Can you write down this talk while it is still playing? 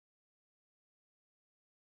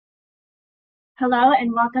Hello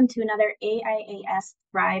and welcome to another AIAS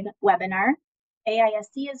Thrive webinar.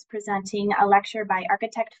 AISC is presenting a lecture by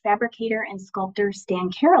architect, fabricator, and sculptor Stan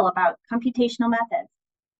Carroll about computational methods.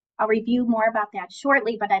 I'll review more about that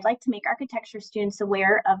shortly, but I'd like to make architecture students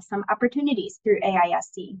aware of some opportunities through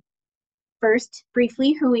AISC. First,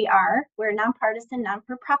 briefly, who we are. We're a nonpartisan,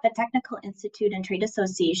 non-for-profit technical institute and trade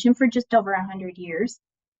association for just over 100 years,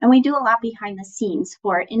 and we do a lot behind the scenes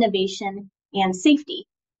for innovation and safety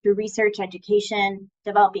through research, education,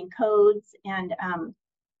 developing codes, and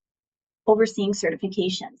overseeing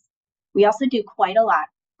certifications. We also do quite a lot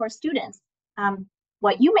for students.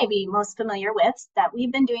 What you may be most familiar with that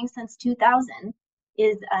we've been doing since 2000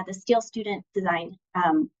 is the Steel Student Design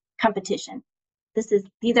competition.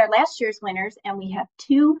 These are last year's winners, and we have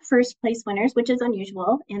 2 first place winners, which is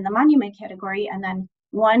unusual in the monument category, and then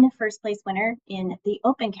 1 first place winner in the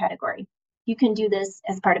open category. You can do this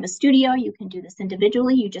as part of a studio. You can do this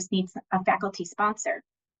individually. You just need a faculty sponsor.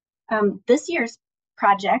 This year's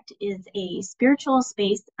project is a spiritual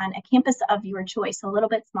space on a campus of your choice, a little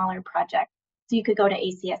bit smaller project. So you could go to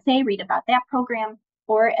ACSA, read about that program,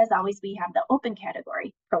 or as always, we have the open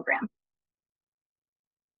category program.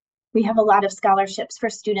 We have a lot of scholarships for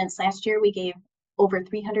students. Last year, we gave over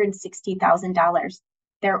 $360,000.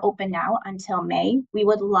 They're open now until May. We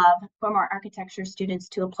would love for more architecture students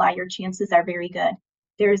to apply. Your chances are very good.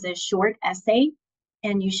 There's a short essay,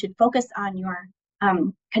 and you should focus on your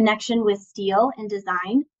connection with steel and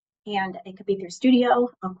design. And it could be through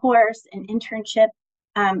studio, a course, an internship,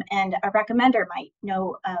 and a recommender might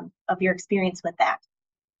know of your experience with that.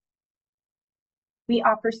 We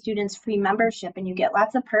offer students free membership, and you get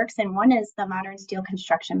lots of perks. And one is the Modern Steel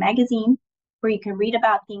Construction magazine, where you can read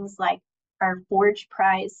about things like our Forge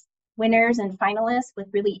Prize winners and finalists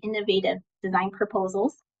with really innovative design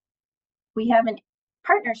proposals. We have a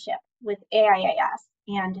partnership with AIAS,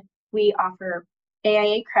 and we offer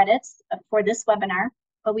AIA credits for this webinar,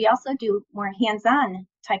 but we also do more hands-on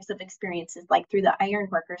types of experiences, like through the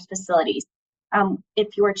ironworkers facilities.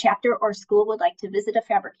 If your chapter or school would like to visit a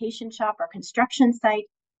fabrication shop or construction site,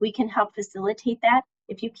 we can help facilitate that.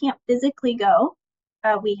 If you can't physically go,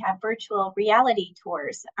 we have virtual reality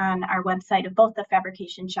tours on our website of both the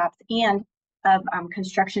fabrication shops and of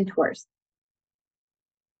construction tours.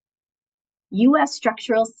 U.S.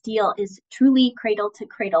 structural steel is truly cradle to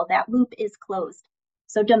cradle. That loop is closed.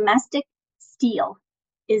 So domestic steel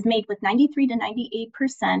is made with 93 to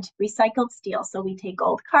 98% recycled steel. So we take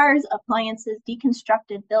old cars, appliances,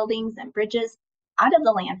 deconstructed buildings and bridges out of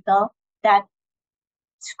the landfill. That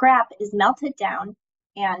scrap is melted down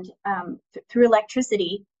and through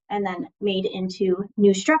electricity and then made into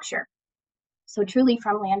new structure. So truly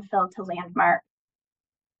from landfill to landmark.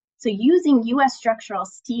 So using U.S. structural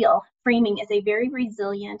steel framing is a very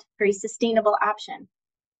resilient, very sustainable option.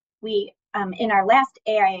 We, in our last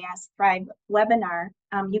AIAS Thrive webinar,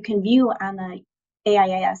 you can view on the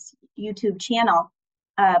AIAS YouTube channel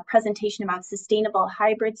a presentation about sustainable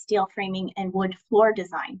hybrid steel framing and wood floor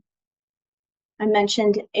design. I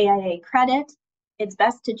mentioned AIA credit. It's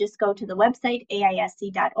best to just go to the website,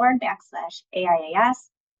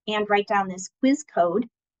 aisc.org/AIAS, and write down this quiz code,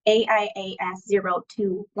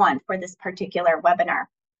 AIAS021, for this particular webinar.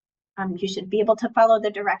 You should be able to follow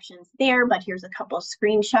the directions there, but here's a couple of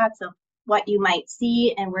screenshots of what you might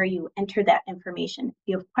see and where you enter that information. If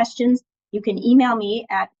you have questions, you can email me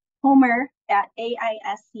at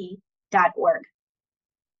homer@aisc.org.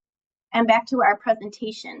 And back to our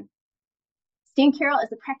presentation. Stan Carroll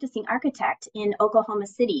is a practicing architect in Oklahoma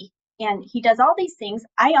City, and he does all these things.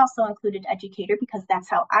 I also included educator because that's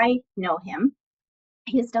how I know him.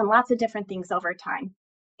 He has done lots of different things over time,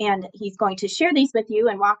 and he's going to share these with you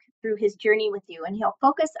and walk through his journey with you, and he'll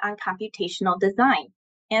focus on computational design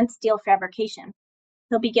and steel fabrication.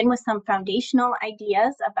 He'll begin with some foundational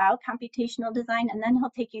ideas about computational design, and then he'll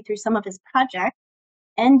take you through some of his projects,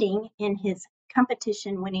 ending in his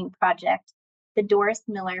competition-winning project, the Doris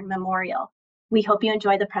Miller Memorial. We hope you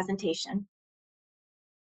enjoy the presentation.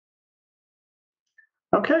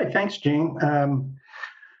 Okay, thanks, Jean.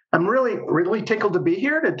 I'm really tickled to be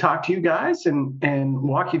here to talk to you guys and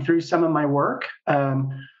walk you through some of my work.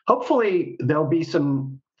 Hopefully, there'll be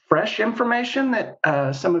some fresh information that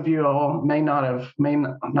some of you all may not have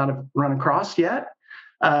run across yet.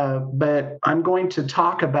 But I'm going to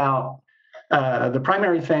talk about the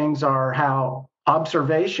primary things are how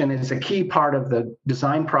observation is a key part of the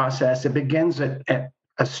design process. It begins at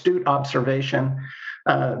astute observation,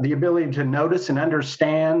 the ability to notice and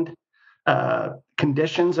understand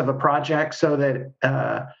conditions of a project so that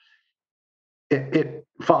it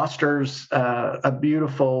fosters a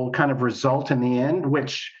beautiful kind of result in the end,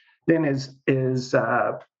 which then is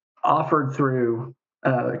offered through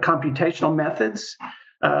computational methods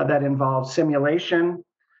that involve simulation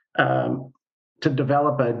to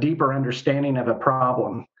develop a deeper understanding of a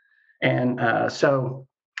problem. And so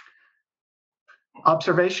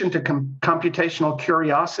observation to computational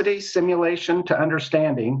curiosity, simulation to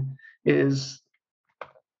understanding is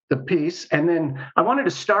the piece. And then I wanted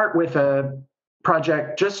to start with a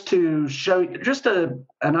project just to show just an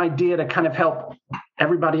idea to kind of help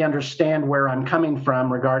everybody understand where I'm coming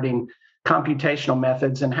from regarding computational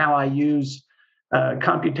methods and how I use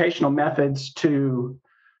computational methods to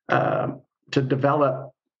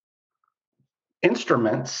develop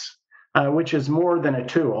instruments, which is more than a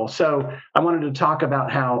tool. So I wanted to talk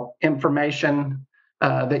about how information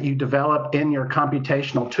that you develop in your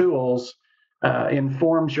computational tools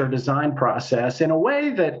informs your design process in a way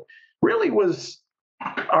that really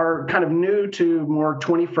are kind of new to more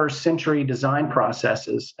 21st century design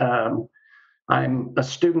processes. I'm a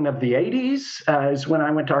student of the 80s, is when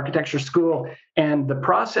I went to architecture school, and the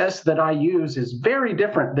process that I use is very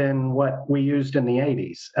different than what we used in the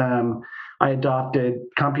 80s. I adopted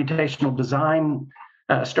computational design,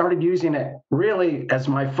 started using it really as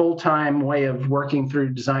my full-time way of working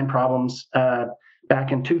through design problems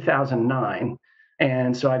back in 2009.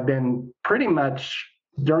 And so I've been pretty much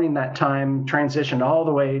during that time transitioned all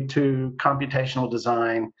the way to computational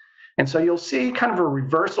design. And so you'll see kind of a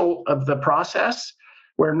reversal of the process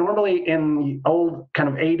where normally in the old kind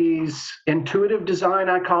of 80s intuitive design,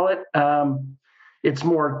 I call it, it's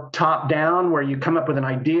more top down where you come up with an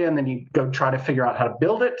idea and then you go try to figure out how to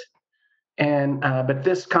build it. And but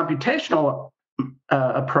this computational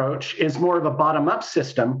approach is more of a bottom up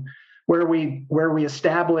system where we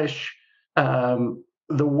establish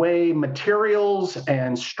the way materials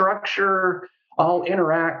and structure all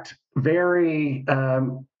interact very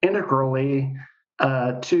integrally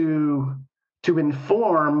to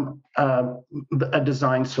inform a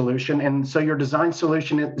design solution. And so your design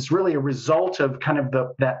solution is really a result of kind of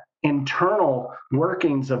that internal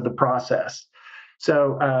workings of the process.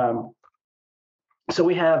 So so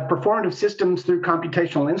we have performative systems through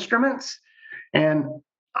computational instruments. And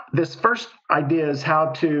this first idea is how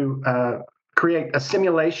to create a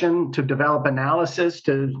simulation to develop analysis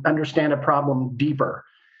to understand a problem deeper.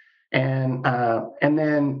 And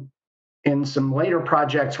then in some later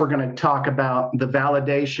projects, we're going to talk about the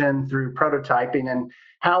validation through prototyping and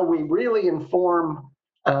how we really inform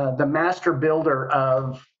the master builder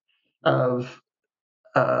of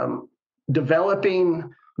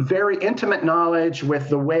developing very intimate knowledge with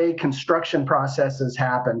the way construction processes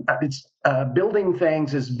happen. It's building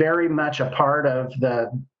things is very much a part of the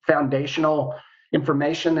foundational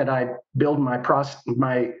information that I build my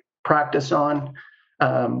practice on.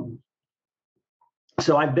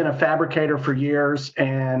 So I've been a fabricator for years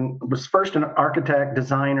and was first an architect,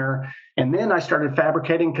 designer, and then I started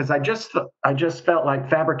fabricating because I just felt like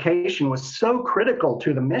fabrication was so critical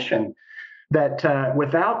to the mission that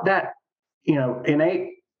without that,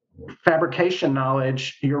 innate fabrication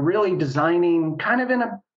knowledge, you're really designing kind of in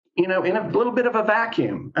a little bit of a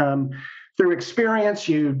vacuum. Through experience,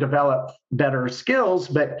 you develop better skills,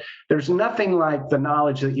 but there's nothing like the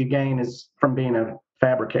knowledge that you gain is from being a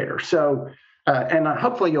fabricator. So, and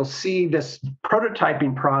hopefully you'll see this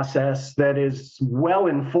prototyping process that is well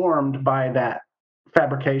informed by that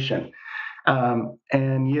fabrication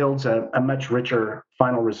and yields a much richer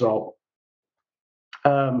final result.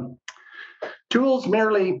 Tools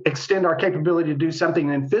merely extend our capability to do something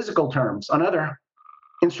in physical terms. On other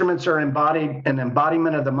instruments are an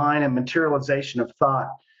embodiment of the mind and materialization of thought.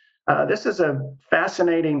 This is a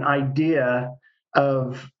fascinating idea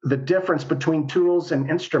of the difference between tools and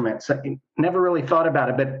instruments. I never really thought about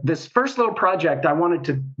it, but this first little project, I wanted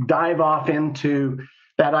to dive off into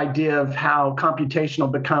that idea of how computational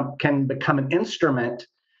can become an instrument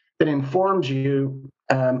that informs you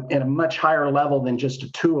at a much higher level than just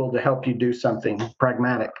a tool to help you do something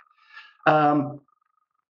pragmatic.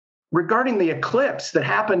 Regarding the eclipse that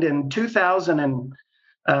happened in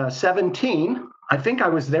 2017, I think I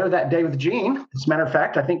was there that day with Gene. As a matter of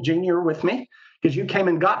fact, I think, Gene, you were with me because you came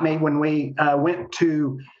and got me when we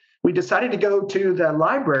we decided to go to the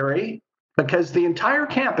library because the entire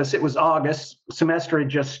campus, it was August, semester had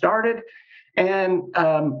just started, and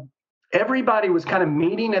everybody was kind of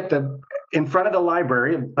meeting in front of the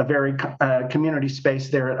library, a very community space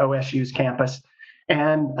there at OSU's campus,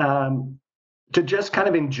 and to just kind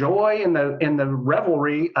of enjoy in the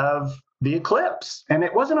revelry of the eclipse. And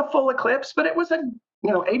it wasn't a full eclipse, but it was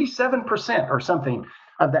 87% or something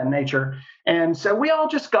of that nature. And so we all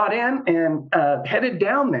just got in and headed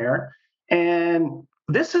down there. And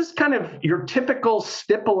this is kind of your typical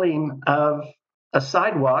stippling of a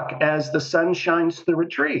sidewalk as the sun shines through a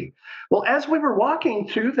tree. Well, as we were walking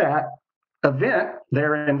through that event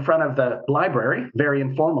there in front of the library, very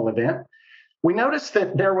informal event, we noticed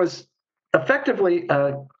that there was effectively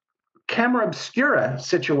a camera obscura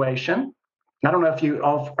situation. I don't know if you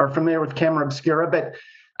all are familiar with camera obscura, but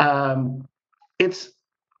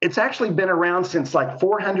it's actually been around since like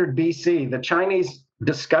 400 BC. The Chinese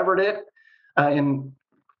discovered it in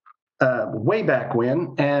way back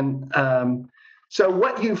when, and so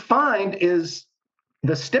what you find is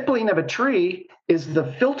the stippling of a tree is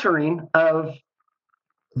the filtering of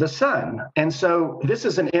the sun. And so this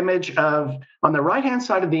is an image of, on the right-hand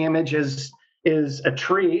side of the image is a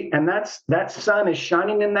tree, and that sun is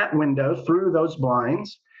shining in that window through those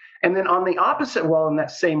blinds. And then on the opposite wall in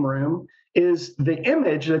that same room is the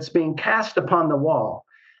image that's being cast upon the wall.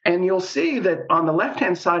 And you'll see that on the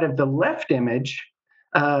left-hand side of the left image,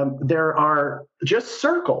 there are just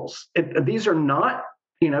circles. These are not,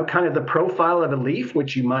 kind of the profile of a leaf,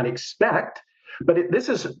 which you might expect, but this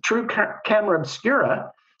is true camera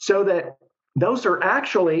obscura, so that those are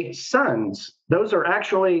actually suns. Those are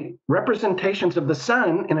actually representations of the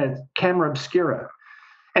sun in a camera obscura.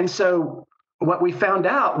 And so what we found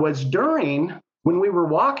out was when we were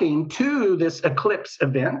walking to this eclipse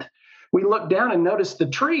event, we looked down and noticed the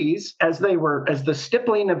trees as the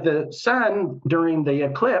stippling of the sun during the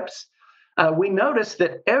eclipse. We noticed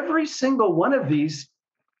that every single one of these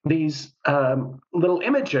little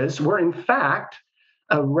images were in fact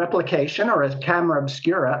a replication or a camera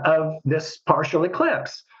obscura of this partial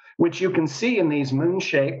eclipse, which you can see in these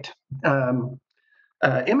moon-shaped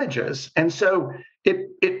images. And so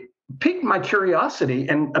it piqued my curiosity,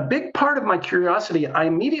 and a big part of my curiosity, I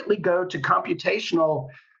immediately go to computational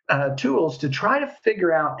tools to try to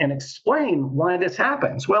figure out and explain why this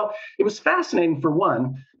happens. Well, it was fascinating for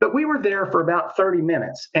one, but we were there for about 30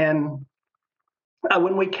 minutes. And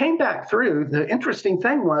when we came back through, the interesting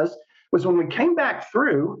thing was when we came back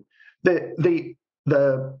through,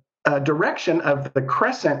 the direction of the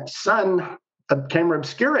crescent sun camera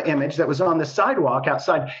obscura image that was on the sidewalk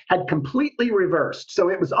outside had completely reversed. So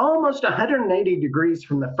it was almost 180 degrees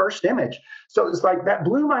from the first image. So it was like, that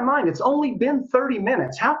blew my mind. It's only been 30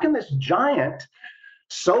 minutes. How can this giant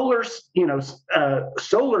solar scale,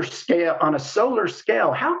 on a solar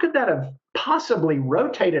scale, how could that have possibly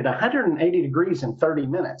rotated 180 degrees in 30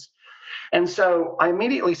 minutes? And so I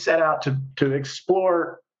immediately set out to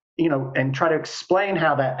explore, and try to explain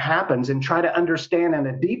how that happens and try to understand on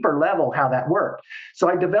a deeper level how that worked. So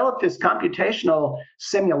I developed this computational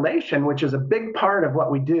simulation, which is a big part of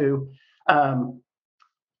what we do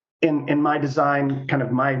in my design, kind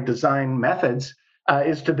of my design methods,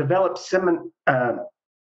 is to develop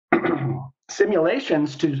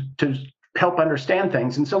simulations to help understand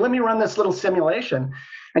things. And so let me run this little simulation,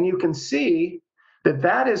 and you can see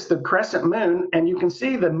that is the crescent moon, and you can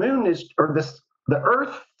see the moon the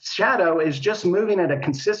Earth's shadow is just moving at a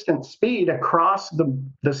consistent speed across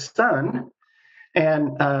the sun,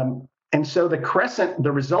 and so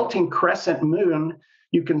the resulting crescent moon,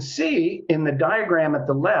 you can see in the diagram at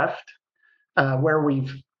the left, where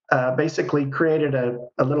we've basically created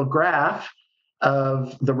a little graph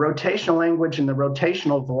of the rotational language and the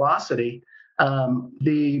rotational velocity.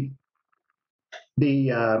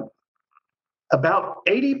 About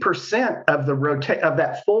 80% of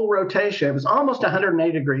that full rotation, it was almost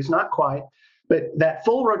 180 degrees, not quite, but that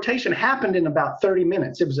full rotation happened in about 30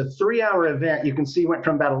 minutes. It was a 3-hour event. You can see it went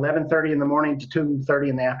from about 11:30 in the morning to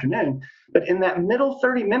 2:30 in the afternoon. But in that middle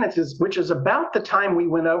 30 minutes, which is about the time we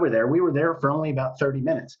went over there, we were there for only about 30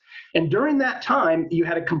 minutes. And during that time, you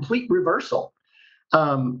had a complete reversal.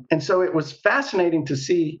 And so it was fascinating to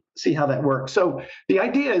see how that works. So the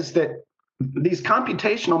idea is that these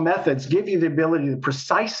computational methods give you the ability to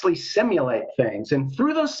precisely simulate things. And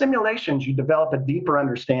through those simulations, you develop a deeper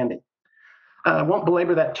understanding. I won't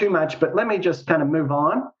belabor that too much, but let me just kind of move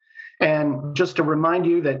on. And just to remind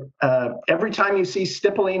you that every time you see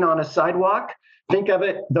stippling on a sidewalk, think of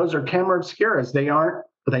it, those are camera obscuras. They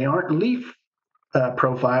aren't leaf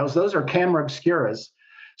profiles. Those are camera obscuras.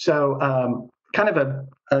 So kind of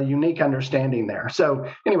a unique understanding there. So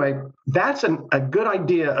anyway, that's a good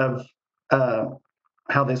idea of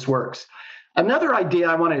how this works. Another idea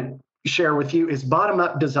I want to share with you is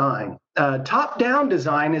bottom-up design. Top-down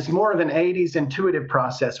design is more of an 80s intuitive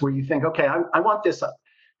process where you think, okay, I want this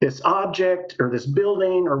object or this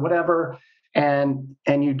building or whatever, and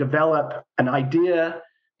you develop an idea,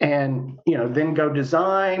 and then go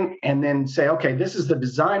design, and then say, okay, this is the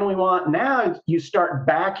design we want. Now you start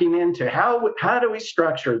backing into how do we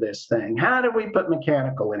structure this thing? How do we put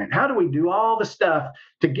mechanical in it? How do we do all the stuff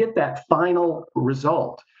to get that final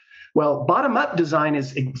result? Well, bottom-up design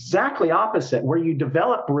is exactly opposite, where you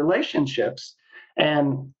develop relationships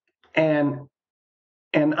and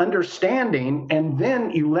and understanding, and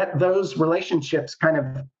then you let those relationships kind of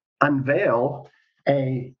unveil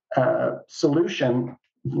a solution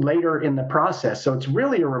later in the process. So it's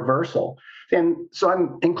really a reversal. And so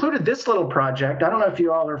I'm included this little project. I don't know if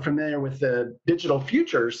you all are familiar with the digital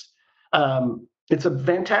futures. It's a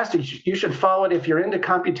fantastic, you should follow it if you're into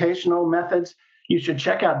computational methods. You should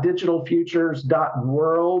check out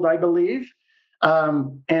digitalfutures.world, I believe.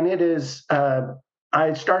 And it is,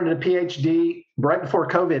 I started a PhD right before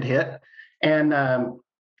COVID hit, and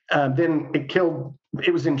then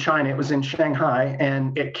it was in China, it was in Shanghai,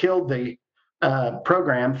 and it killed the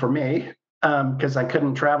program for me because I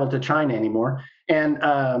couldn't travel to China anymore. And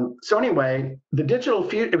so anyway,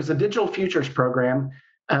 it was a digital futures program.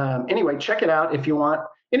 Anyway, check it out if you want.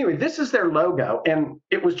 Anyway, this is their logo, and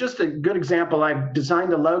it was just a good example. I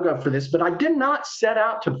designed a logo for this, but I did not set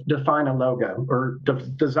out to define a logo or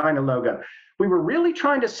design a logo. We were really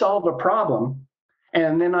trying to solve a problem,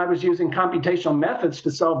 and then I was using computational methods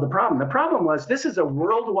to solve the problem. The problem was this is a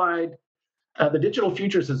worldwide, the Digital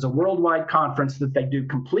Futures is a worldwide conference that they do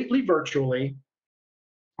completely virtually,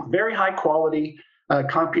 very high quality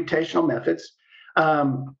computational methods.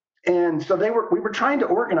 And so we were trying to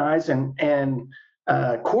organize and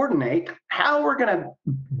coordinate how we're going to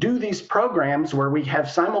do these programs where we have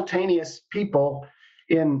simultaneous people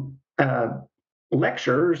in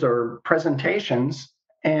lectures or presentations,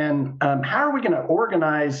 and how are we going to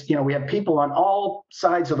organize, we have people on all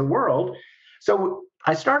sides of the world. So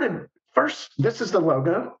I started first, this is the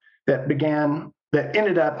logo that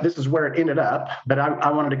ended up, this is where it ended up, but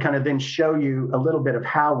I wanted to kind of then show you a little bit of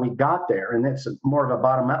how we got there, and it's more of a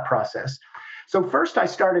bottom-up process. So first I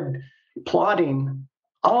started plotting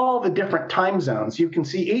all the different time zones. You can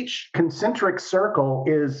see each concentric circle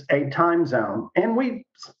is a time zone, and we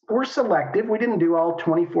were selective. We didn't do all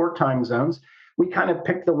 24 time zones. We kind of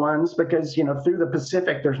picked the ones because, through the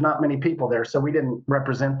Pacific, there's not many people there, so we didn't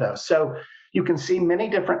represent those. So you can see many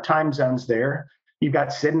different time zones there. You've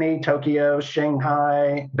got Sydney, Tokyo,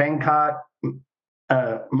 Shanghai, Bangkok,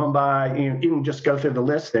 Mumbai. You can just go through the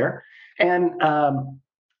list there. And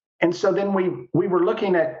so then we were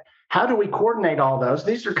looking at how do we coordinate all those.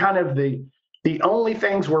 These are kind of the only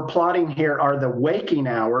things we're plotting here are the waking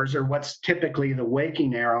hours, or what's typically the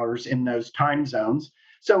waking hours in those time zones.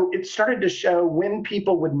 So it started to show when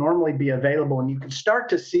people would normally be available, and you could start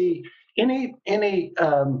to see any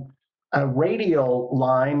radial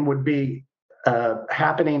line would be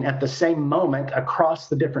happening at the same moment across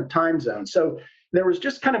the different time zones. So there was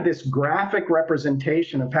just kind of this graphic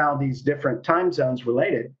representation of how these different time zones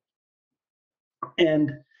related.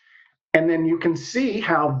 And then you can see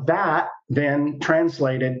how that then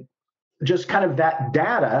translated just kind of that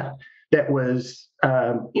data that was,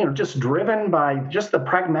 just driven by just the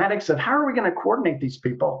pragmatics of how are we going to coordinate these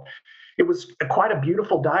people. It was quite a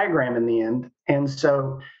beautiful diagram in the end. And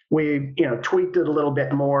so we, tweaked it a little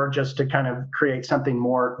bit more just to kind of create something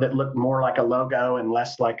more that looked more like a logo and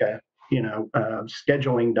less like a,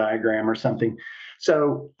 scheduling diagram or something.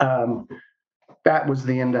 So that was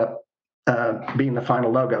the end up being the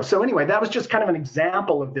final logo. So anyway, that was just kind of an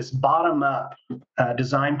example of this bottom-up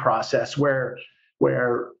design process where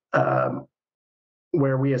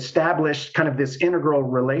we established kind of this integral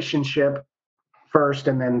relationship first,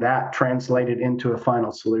 and then that translated into a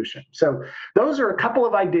final solution. So those are a couple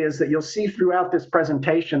of ideas that you'll see throughout this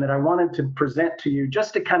presentation that I wanted to present to you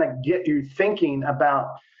just to kind of get you thinking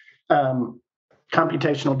about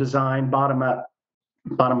computational design,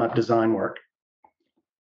 bottom-up design work.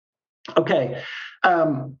 Okay,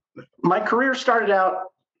 my career started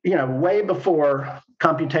out, way before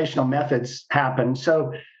computational methods happened.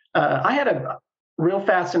 So I had a real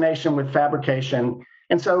fascination with fabrication.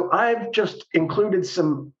 And so I've just included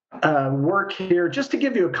some work here just to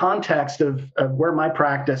give you a context of where my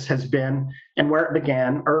practice has been and where it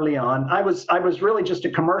began early on. I was really just a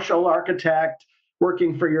commercial architect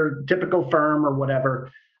working for your typical firm or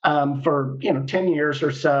whatever for 10 years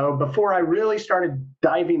or so before I really started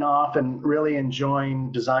diving off and really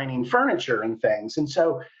enjoying designing furniture and things. And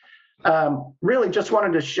so really just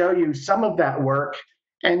wanted to show you some of that work,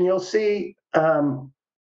 and you'll see it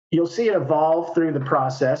evolve through the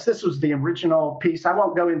process. This was the original piece. I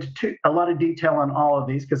won't go into a lot of detail on all of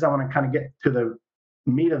these because I want to kind of get to the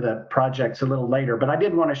meat of the projects a little later, but I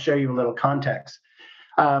did want to show you a little context.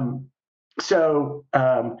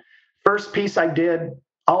 First piece I did,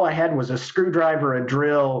 all I had was a screwdriver, a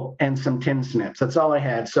drill, and some tin snips. That's all I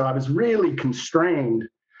had. So I was really constrained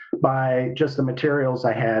by just the materials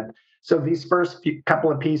I had. So these first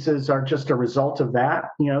couple of pieces are just a result of that.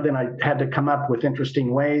 Then I had to come up with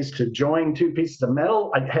interesting ways to join two pieces of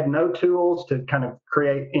metal. I had no tools to kind of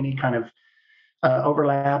create any kind of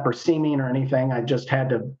overlap or seaming or anything. I just had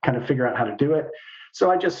to kind of figure out how to do it. So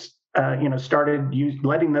I just started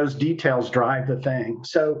letting those details drive the thing.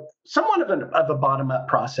 So somewhat of a bottom-up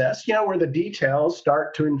process, where the details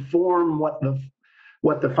start to inform what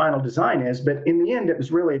the final design is. But in the end, it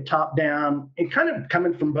was really top-down. It kind of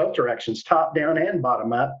coming from both directions, top-down and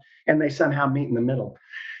bottom-up, and they somehow meet in the middle.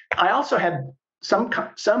 I also had some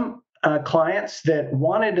clients that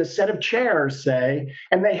wanted a set of chairs, say,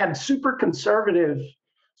 and they had super conservative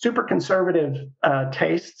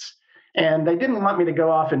tastes, and they didn't want me to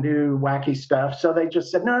go off and do wacky stuff. So they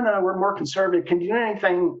just said, no, we're more conservative. Can you do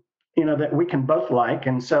anything, that we can both like?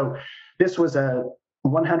 And so this was a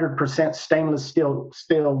 100% stainless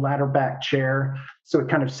steel ladder back chair. So it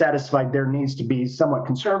kind of satisfied their needs to be somewhat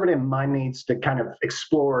conservative, and my needs to kind of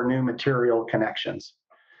explore new material connections.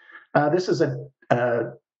 This is a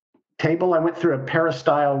table. I went through a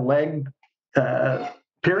peristyle leg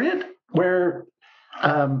period where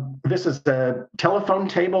this is the telephone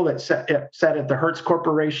table that sat at the Hertz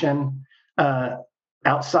Corporation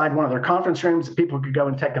outside one of their conference rooms. People could go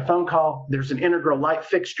and take a phone call. There's an integral light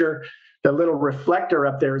fixture. The little reflector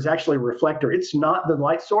up there is actually a reflector. It's not the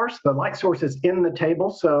light source. The light source is in the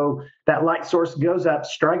table. So that light source goes up,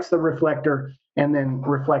 strikes the reflector, and then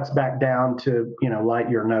reflects back down to light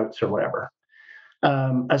your notes or whatever.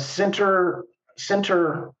 A center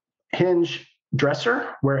hinge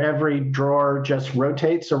dresser where every drawer just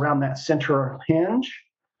rotates around that center hinge.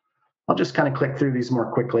 I'll just kind of click through these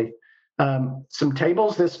more quickly. Some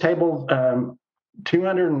tables. This table,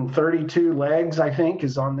 232 legs, I think,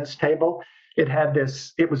 is on this table. It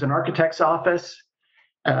was an architect's office.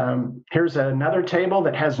 Here's another table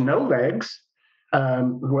that has no legs,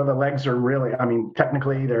 where the legs are really,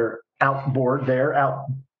 technically they're outboard there, out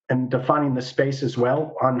and defining the space as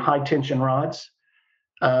well on high tension rods.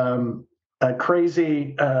 A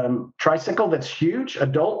crazy tricycle that's huge,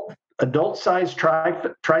 adult size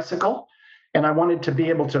tricycle. And I wanted to be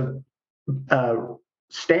able to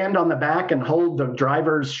stand on the back and hold the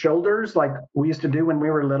driver's shoulders like we used to do when we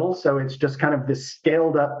were little. So it's just kind of this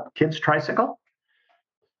scaled up kid's tricycle.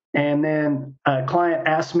 And then a client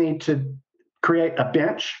asked me to create a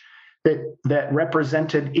bench that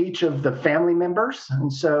represented each of the family members.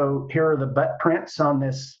 And so here are the butt prints on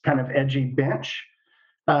this kind of edgy bench.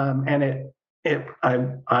 And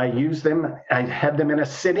I used them. I had them in a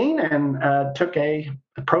sitting and took a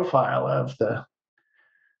profile of the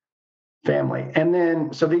family. And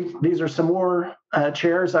then, so these are some more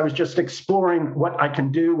chairs. I was just exploring what I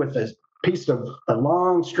can do with a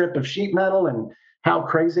long strip of sheet metal, and how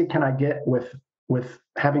crazy can I get with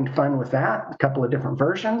having fun with that. A couple of different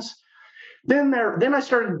versions. Then I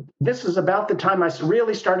started. This is about the time I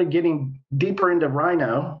really started getting deeper into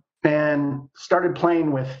Rhino and started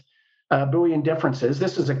playing with Boolean differences.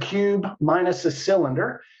 This is a cube minus a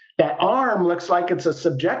cylinder. That arm looks like it's a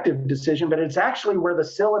subjective decision, but it's actually where the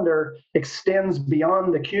cylinder extends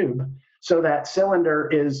beyond the cube. So that cylinder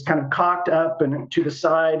is kind of cocked up and to the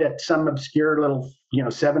side at some obscure little,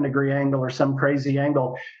 7-degree angle or some crazy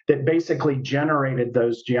angle that basically generated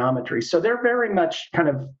those geometries. So they're very much kind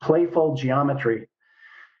of playful geometry.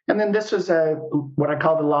 And then this is what I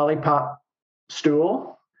call the lollipop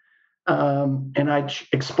stool. And I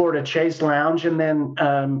explored a chaise lounge. And then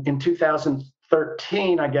in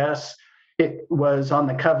 2013, I guess, it was on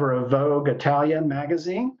the cover of Vogue Italia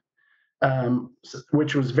magazine,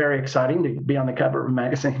 which was very exciting to be on the cover of a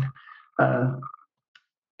magazine.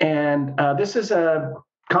 And this is a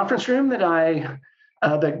conference room that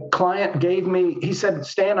the client gave me. He said,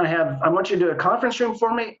 Stan, I want you to do a conference room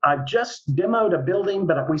for me. I've just demoed a building,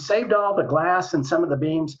 but we saved all the glass and some of the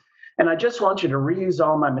beams, and I just want you to reuse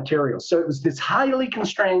all my materials. So it was this highly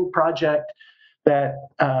constrained project that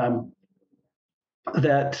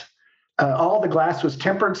all the glass was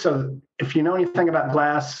tempered. So if you know anything about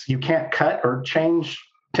glass, you can't cut or change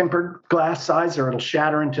tempered glass size or it'll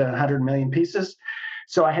shatter into 100 million pieces.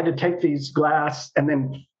 So I had to take these glass and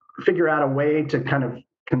then figure out a way to kind of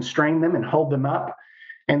constrain them and hold them up.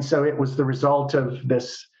 And so it was the result of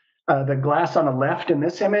this. The glass on the left in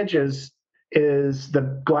this image is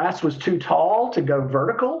the glass was too tall to go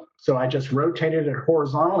vertical. So I just rotated it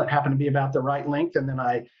horizontal. It happened to be about the right length. And then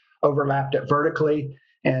I overlapped it vertically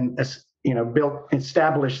and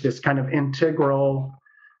established this kind of integral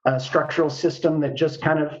structural system that just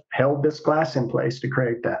kind of held this glass in place to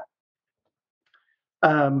create that.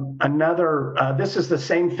 This is the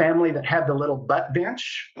same family that had the little butt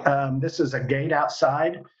bench. This is a gate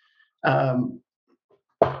outside.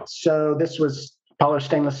 So this was polished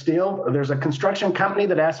stainless steel. There's a construction company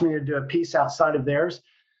that asked me to do a piece outside of theirs.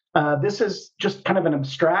 This is just kind of an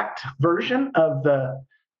abstract version of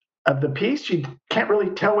the piece. You can't really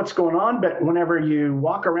tell what's going on, but whenever you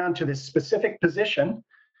walk around to this specific position,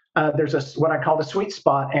 there's what I call the sweet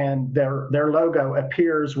spot, and their logo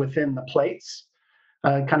appears within the plates.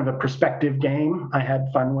 Kind of a perspective game I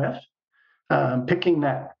had fun with. Picking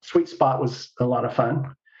that sweet spot was a lot of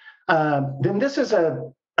fun. Then this is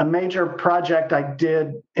a major project I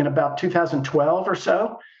did in about 2012 or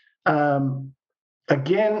so.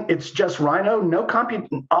 Again, it's just Rhino.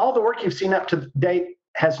 All the work you've seen up to date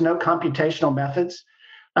has no computational methods.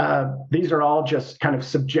 These are all just kind of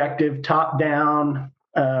subjective, top-down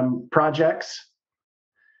projects,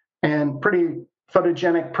 and pretty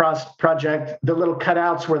photogenic project. The little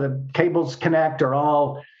cutouts where the cables connect are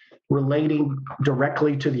all relating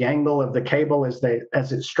directly to the angle of the cable as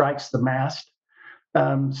it strikes the mast.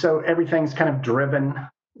 So everything's kind of driven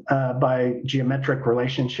by geometric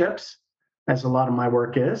relationships, as a lot of my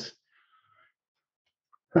work is.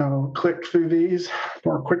 I'll click through these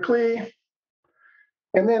more quickly.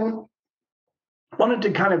 And then wanted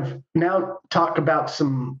to kind of now talk about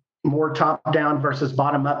some more top-down versus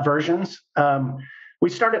bottom-up versions.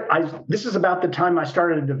 This is about the time I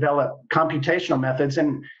started to develop computational methods.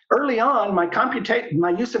 And early on, my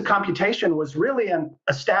use of computation was really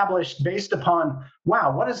established based upon,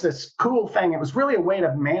 wow, what is this cool thing? It was really a way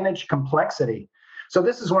to manage complexity. So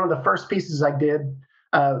this is one of the first pieces I did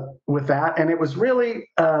with that. And it was really,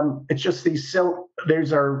 it's just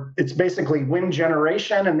it's basically wind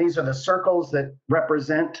generation. And these are the circles that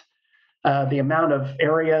represent the amount of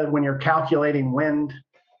area when you're calculating wind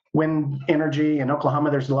energy. In Oklahoma,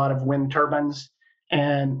 there's a lot of wind turbines.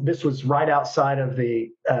 And this was right outside of the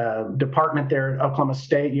department there at Oklahoma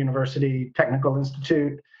State University Technical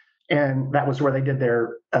Institute. And that was where they did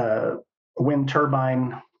their wind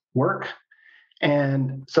turbine work.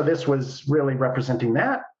 And so this was really representing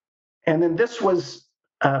that. And then this was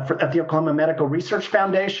at the Oklahoma Medical Research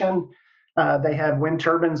Foundation. They have wind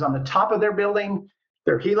turbines on the top of their building.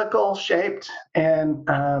 They're helical shaped. And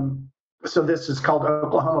so this is called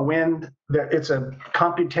Oklahoma Wind. It's a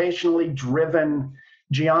computationally driven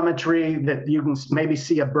geometry that you can maybe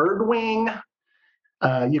see a bird wing.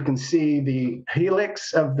 You can see the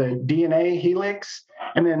helix of the DNA helix.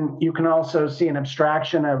 And then you can also see an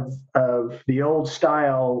abstraction of the old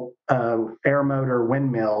style air motor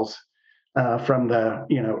windmills from the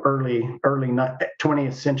early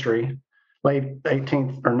 20th century, late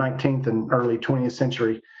 18th or 19th and early 20th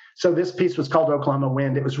century. So this piece was called Oklahoma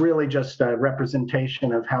Wind. It was really just a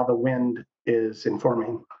representation of how the wind is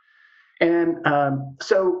informing. And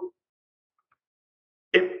so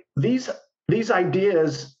these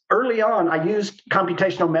ideas, early on, I used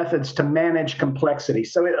computational methods to manage complexity.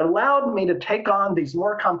 So it allowed me to take on these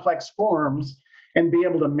more complex forms and be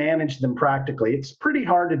able to manage them practically. It's pretty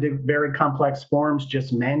hard to do very complex forms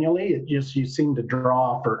just manually. You seem to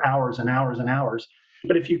draw for hours and hours and hours.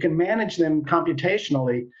 But if you can manage them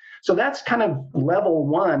computationally, so that's kind of level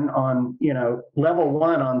one on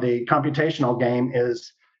the computational game,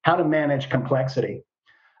 is how to manage complexity.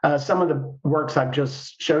 Some of the works I've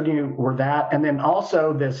just showed you were that. And then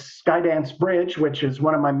also this Skydance Bridge, which is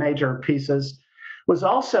one of my major pieces, was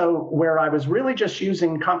also where I was really just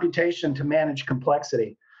using computation to manage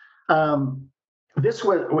complexity.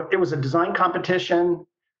 It was a design competition.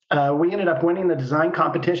 We ended up winning the design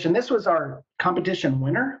competition. This was our competition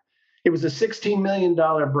winner. It was a $16 million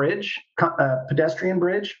bridge, pedestrian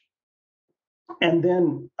bridge. And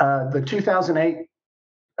then the 2008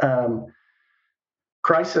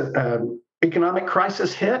 economic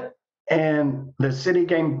crisis hit, and the city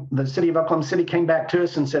of Oklahoma City came back to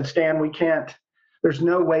us and said, Stan, there's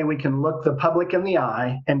no way we can look the public in the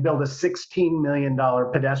eye and build a $16 million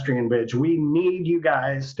pedestrian bridge. We need you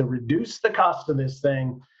guys to reduce the cost of this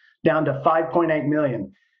thing down to $5.8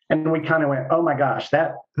 million. And we kind of went, oh my gosh,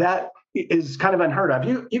 that is kind of unheard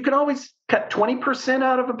of. You can always cut 20%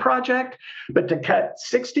 out of a project, but to cut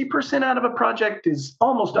 60% out of a project is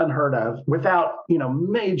almost unheard of without,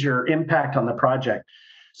 major impact on the project.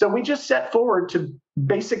 So we just set forward to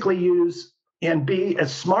basically use and be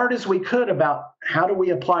as smart as we could about how do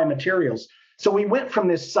we apply materials. So we went from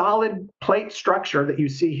this solid plate structure that you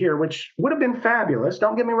see here, which would have been fabulous,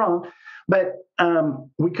 don't get me wrong, but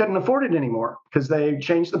we couldn't afford it anymore because they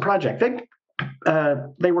changed the project.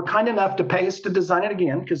 They were kind enough to pay us to design it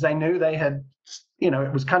again because they knew they had,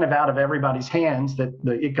 it was kind of out of everybody's hands that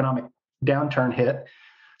the economic downturn hit.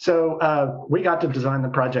 So we got to design the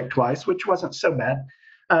project twice, which wasn't so bad.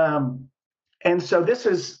 And so this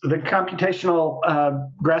is the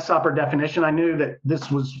computational grasshopper definition. I knew that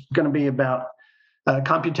this was going to be about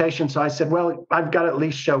computation. So I said, well, I've got to at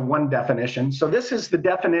least show one definition. So this is the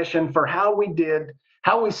definition for how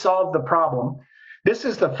we solved the problem. This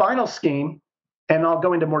is the final scheme, and I'll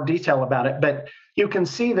go into more detail about it. But you can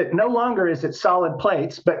see that no longer is it solid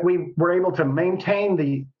plates, but we were able to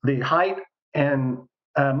maintain the height and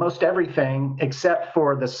most everything except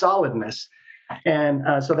for the solidness.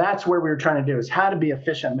 And so that's where we were trying to do, is how to be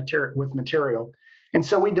efficient with material. And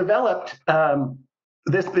so we developed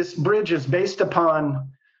this bridge is based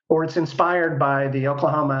upon, or it's inspired by the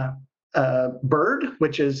Oklahoma bird,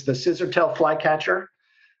 which is the scissor-tail flycatcher.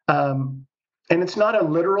 And it's not a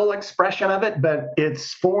literal expression of it, but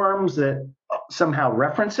it's forms that somehow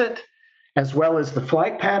reference it, as well as the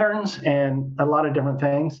flight patterns and a lot of different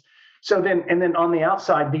things. So then on the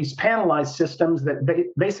outside, these panelized systems that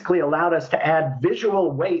basically allowed us to add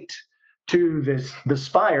visual weight to the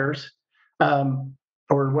spires, or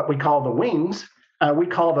what we call the wings. We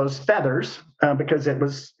call those feathers because it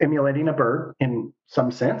was emulating a bird in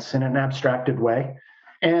some sense, in an abstracted way.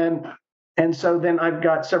 And so then I've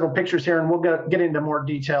got several pictures here, and we'll get into more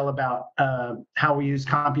detail about how we use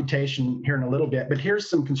computation here in a little bit. But here's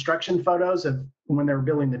some construction photos of when they were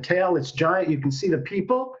building the tail. It's giant. You can see the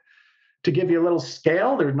people. To give you a little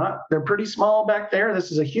scale, they're pretty small back there.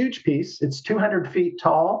 This is a huge piece. It's 200 feet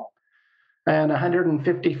tall and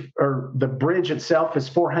 150, or the bridge itself is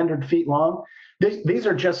 400 feet long. These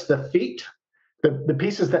are just the feet, the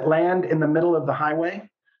pieces that land in the middle of the highway.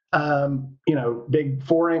 Big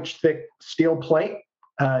 4-inch thick steel plate,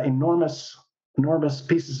 enormous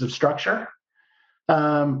pieces of structure.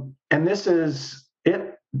 And this is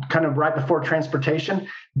it kind of right before transportation.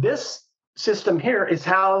 This system here is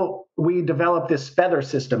how we develop this feather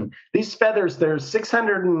system. These feathers, there's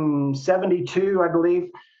 672, I believe,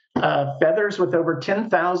 feathers with over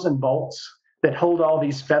 10,000 bolts that hold all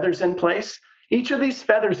these feathers in place. Each of these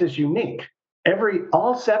feathers is unique.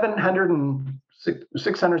 All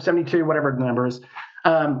 672, whatever the number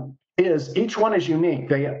is each one is unique.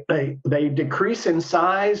 They decrease in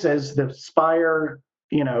size as the spire,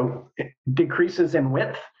 decreases in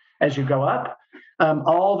width as you go up.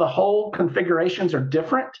 All the whole configurations are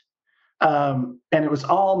different. And it was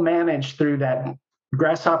all managed through that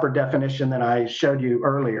grasshopper definition that I showed you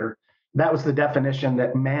earlier. That was the definition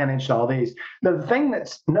that managed all these. The thing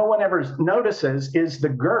that no one ever notices is the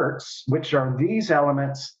girts, which are these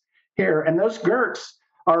elements here. And those girts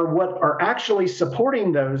are what are actually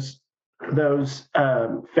supporting those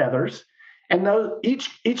feathers. And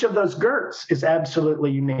each of those girts is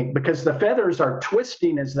absolutely unique because the feathers are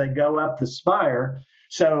twisting as they go up the spire.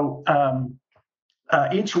 So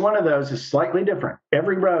each one of those is slightly different.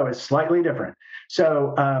 Every row is slightly different.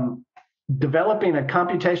 So developing a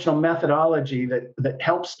computational methodology that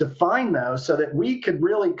helps define those so that we could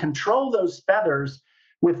really control those feathers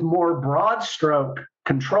with more broad stroke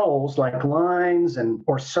controls like lines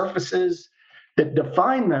or surfaces that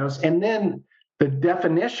define those. And then the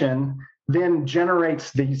definition then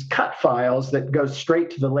generates these cut files that go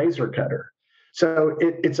straight to the laser cutter. So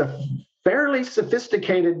it's a fairly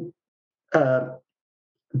sophisticated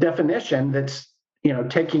definition that's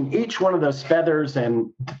taking each one of those feathers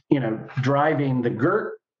and driving the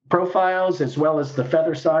girt profiles as well as the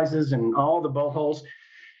feather sizes and all the bow holes.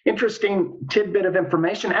 Interesting tidbit of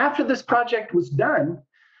information. After this project was done,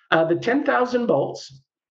 the 10,000 bolts,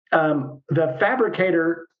 the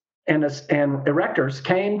fabricator and erectors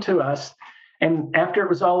came to us, and after it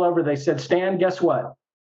was all over, they said, Stan, guess what?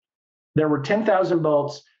 There were 10,000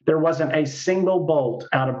 bolts. There wasn't a single bolt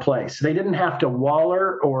out of place. They didn't have to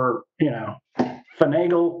waller or,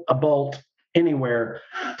 finagle a bolt anywhere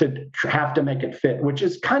to have to make it fit, which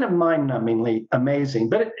is kind of mind-numbingly amazing,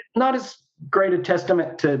 but not as great a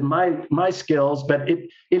testament to my skills, but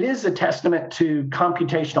it is a testament to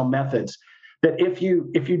computational methods. That if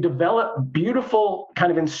you develop beautiful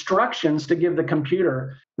kind of instructions to give the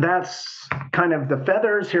computer, that's kind of the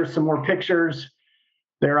feathers. Here's some more pictures.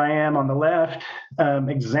 There I am on the left,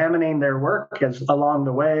 examining their work along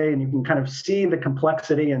the way, and you can kind of see the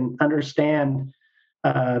complexity and understand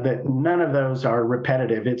that none of those are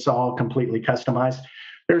repetitive. It's all completely customized.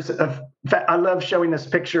 I love showing this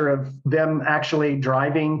picture of them actually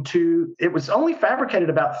driving to. It was only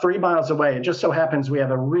fabricated about 3 miles away. It just so happens we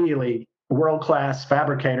have a really world-class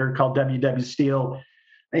fabricator called WW Steel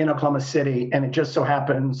in Oklahoma City, and it just so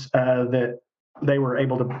happens that they were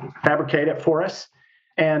able to fabricate it for us.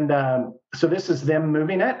 And so this is them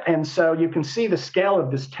moving it, and so you can see the scale of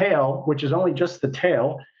this tail, which is only just the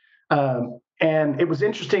tail. And it was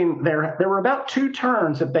interesting. There were about 2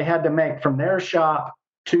 turns that they had to make from their shop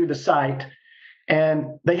to the site,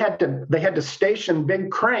 And they had to station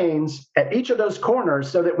big cranes at each of those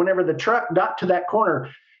corners so that whenever the truck got to that corner,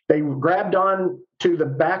 they grabbed on to the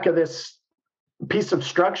back of this piece of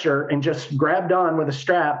structure and just grabbed on with a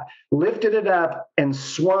strap, lifted it up, and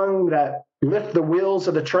lift the wheels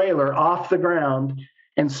of the trailer off the ground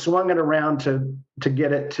and swung it around to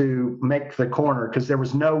get it to make the corner, because there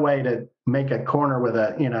was no way to make a corner with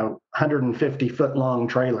a 150-foot long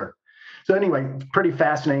trailer. So anyway, pretty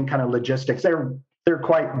fascinating kind of logistics. They're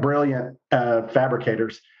quite brilliant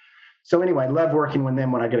fabricators. So anyway, love working with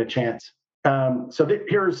them when I get a chance. So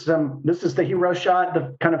this is the hero shot,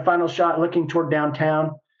 the kind of final shot looking toward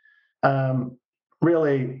downtown.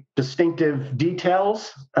 Really distinctive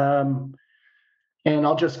details. And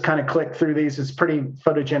I'll just kind of click through these. It's pretty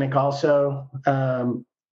photogenic also.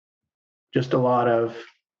 Just a lot of,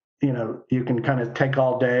 you can kind of take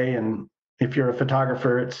all day. And if you're a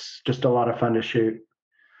photographer, it's just a lot of fun to shoot.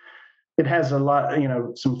 It has a lot,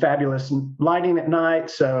 some fabulous lighting at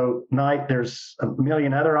night. So night, there's a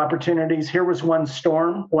million other opportunities. Here was one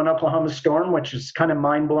Oklahoma storm, which is kind of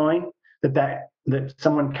mind-blowing that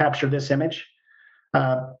someone captured this image.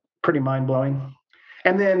 Pretty mind-blowing.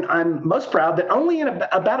 And then I'm most proud that only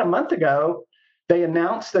about a month ago, they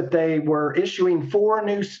announced that they were issuing 4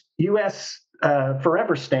 new U.S.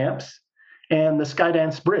 Forever stamps, and the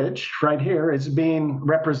Skydance Bridge right here is being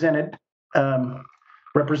represented on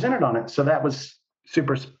it. So that was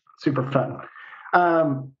super, super fun.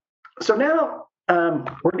 So now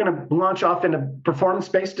we're going to launch off into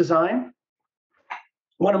performance-based design.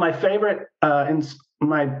 One of my favorite,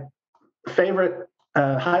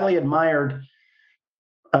 highly admired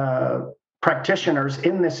practitioners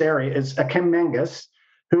in this area is Akim Menges,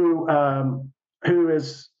 who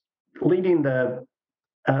is leading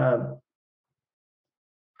an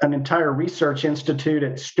entire research institute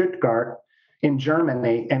at Stuttgart in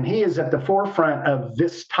Germany, and he is at the forefront of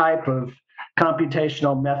this type of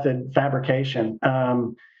computational method fabrication.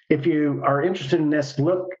 If you are interested in this,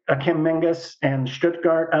 look Akim Menges and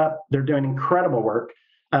Stuttgart up. They're doing incredible work.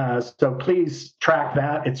 So please track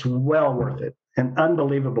that. It's well worth it and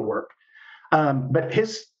unbelievable work. But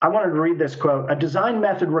I wanted to read this quote: "A design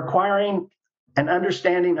method requiring an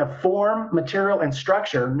understanding of form, material, and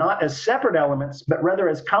structure, not as separate elements, but rather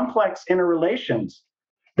as complex interrelations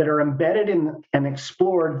that are embedded in and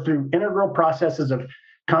explored through integral processes of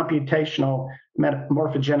computational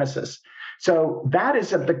morphogenesis." So that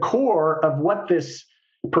is at the core of what this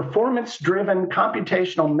performance-driven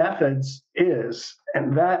computational methods is.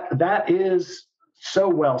 And that is so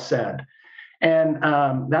well said. And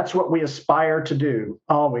that's what we aspire to do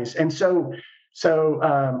always. And so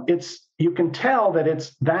you can tell that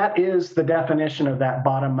is the definition of that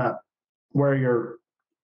bottom up, where you're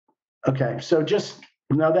okay. So just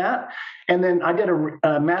know that. And then I did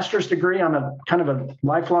a master's degree. I'm a kind of a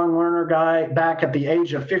lifelong learner guy. Back at the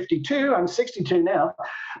age of 52, I'm 62 now,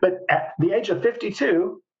 but at the age of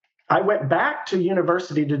 52, I went back to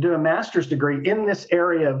university to do a master's degree in this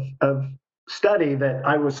area of study that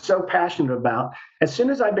I was so passionate about. As soon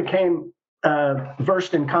as I became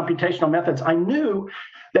versed in computational methods, I knew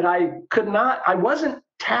that I wasn't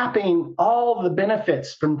tapping all the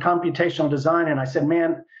benefits from computational design. And I said,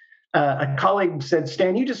 man, a colleague said,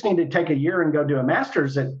 Stan, you just need to take a year and go do a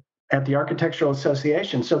master's at the Architectural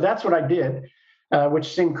Association. So that's what I did,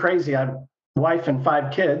 which seemed crazy. I have a wife and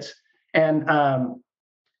 5 kids, and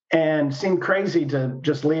seemed crazy to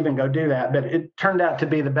just leave and go do that. But it turned out to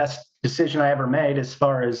be the best decision I ever made as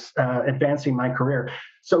far as advancing my career.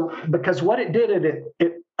 So because what it did,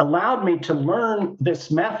 it allowed me to learn this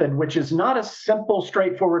method, which is not a simple,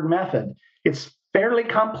 straightforward method. It's fairly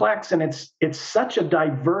complex, and it's such a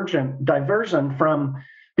diversion from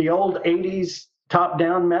the old 80s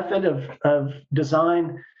top-down method of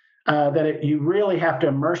design that you really have to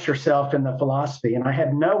immerse yourself in the philosophy. And I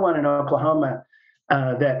had no one in Oklahoma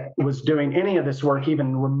that was doing any of this work,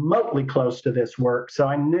 even remotely close to this work. So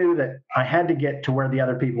I knew that I had to get to where the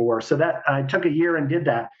other people were. So that I took a year and did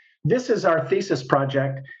that. This is our thesis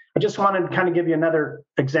project. I just wanted to kind of give you another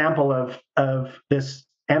example of this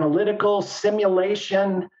analytical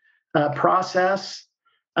simulation process,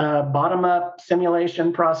 bottom-up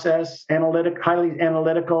simulation process, highly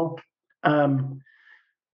analytical. Our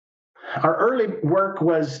early work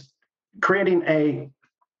was creating a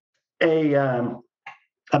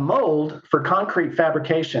mold for concrete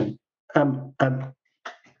fabrication, a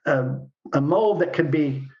mold that could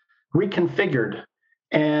be reconfigured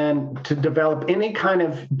and to develop any kind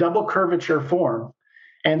of double curvature form.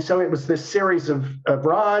 And so it was this series of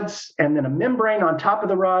rods and then a membrane on top of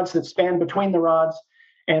the rods that span between the rods.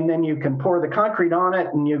 And then you can pour the concrete on it,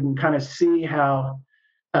 and you can kind of see how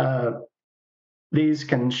these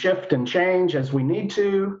can shift and change as we need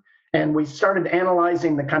to. And we started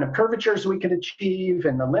analyzing the kind of curvatures we could achieve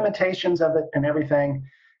and the limitations of it and everything.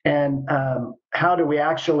 And how do we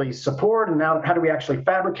actually support, and now how do we actually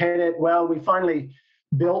fabricate it? Well, we finally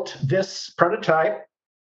built this prototype,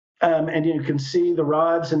 and you can see the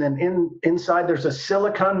rods, and then inside there's a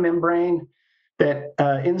silicone membrane that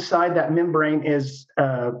inside that membrane is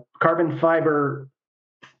carbon fiber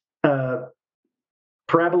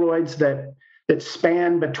paraboloids that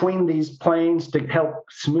span between these planes to help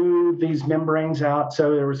smooth these membranes out.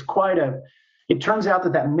 So there was it turns out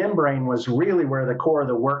that membrane was really where the core of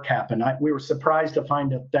the work happened. We were surprised to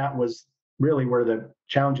find that was really where the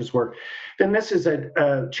challenges were. Then this is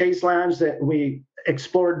a chaise lounge that we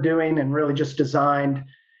explored doing and really just designed,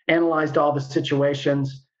 analyzed all the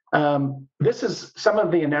situations. This is some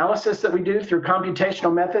of the analysis that we do through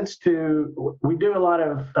computational methods. We do a lot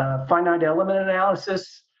of finite element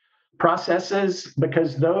analysis processes,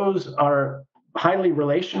 because those are highly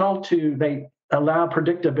relational they allow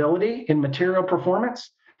predictability in material performance.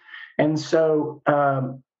 And so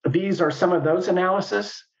these are some of those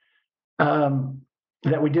analysis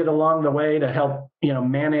that we did along the way to help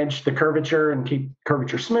manage the curvature and keep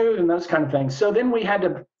curvature smooth and those kind of things. So then we had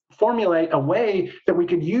to formulate a way that we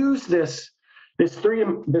could use this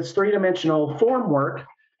three-dimensional form work,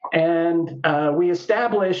 and we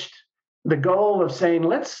established the goal of saying,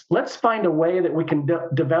 let's find a way that we can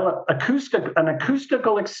develop an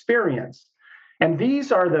acoustical experience. And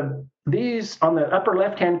these on the upper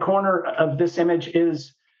left-hand corner of this image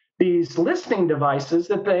is these listening devices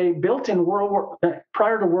that they built in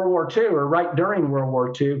prior to World War II, or right during World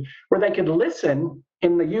War II, where they could listen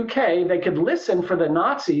in the UK. They could listen for the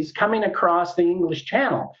Nazis coming across the English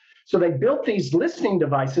Channel. So they built these listening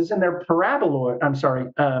devices, and they're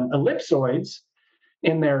ellipsoids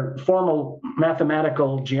in their formal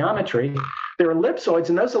mathematical geometry. They're ellipsoids,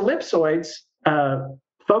 and those ellipsoids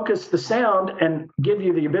focus the sound and give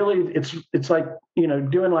you the ability. It's like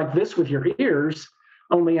doing like this with your ears,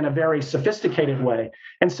 only in a very sophisticated way.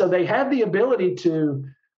 And so they had the ability to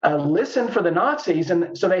listen for the Nazis,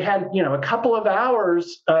 and so they had a couple of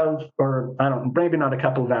hours maybe not a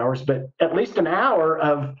couple of hours, but at least an hour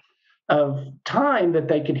of time that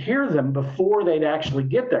they could hear them before they'd actually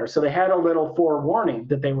get there. So they had a little forewarning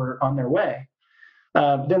that they were on their way.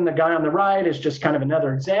 Then the guy on the right is just kind of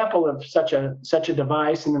another example of such a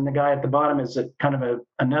device, and then the guy at the bottom is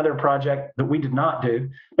another project that we did not do,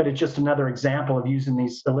 but it's just another example of using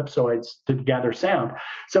these ellipsoids to gather sound.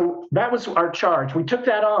 So that was our charge. We took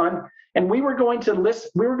that on, and we were going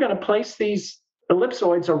to place these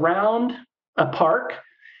ellipsoids around a park,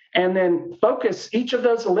 and then focus each of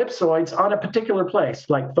those ellipsoids on a particular place,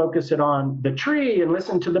 like focus it on the tree and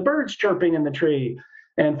listen to the birds chirping in the tree,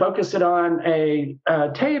 and focus it on a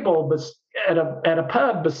table at a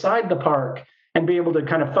pub beside the park, and be able to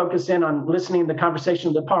kind of focus in on listening to the conversation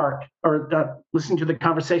of the park, or listening to the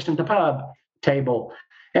conversation at the pub table.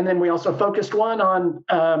 And then we also focused one on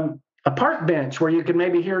a park bench, where you can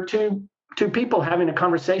maybe hear two people having a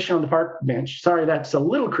conversation on the park bench. Sorry, that's a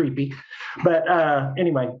little creepy, but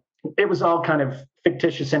anyway, it was all kind of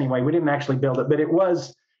fictitious anyway. We didn't actually build it, but it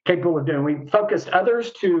was capable of doing. We focused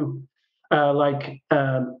others to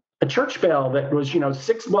a church bell that was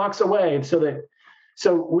 6 blocks away, so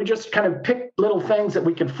we just kind of picked little things that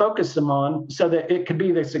we could focus them on so that it could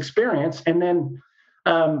be this experience. And then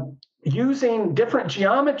using different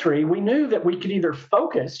geometry, we knew that we could either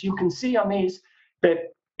focus. You can see on these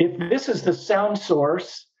that if this is the sound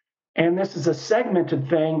source and this is a segmented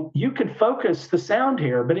thing, you could focus the sound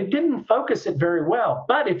here, but it didn't focus it very well.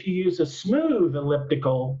 But if you use a smooth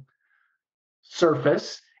elliptical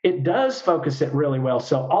surface, it does focus it really well.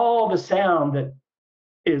 So all the sound that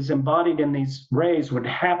is embodied in these rays would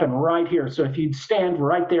happen right here. So if you'd stand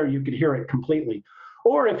right there, you could hear it completely.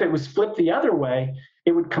 Or if it was flipped the other way,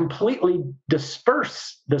 it would completely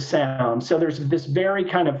disperse the sound. So there's this very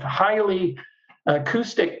kind of highly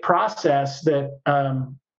acoustic process that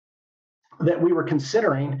we were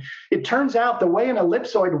considering. It turns out the way an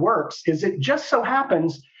ellipsoid works is it just so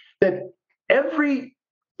happens that if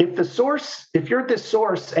you're at this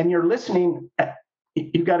source and you're listening,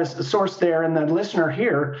 you've got a source there and the listener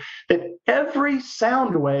here, that every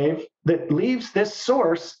sound wave that leaves this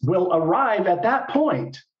source will arrive at that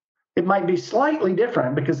point. It might be slightly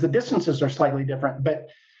different because the distances are slightly different, but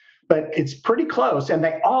it's pretty close, and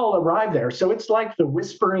they all arrive there. So it's like the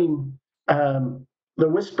whispering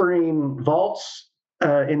vaults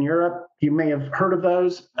in Europe. You may have heard of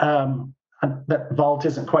those. That vault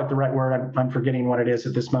isn't quite the right word. I'm forgetting what it is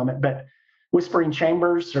at this moment, but whispering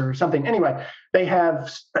chambers or something. Anyway, they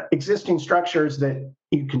have existing structures that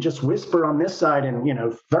you can just whisper on this side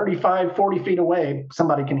and, 35, 40 feet away,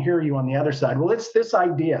 somebody can hear you on the other side. Well, it's this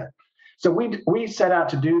idea. So we set out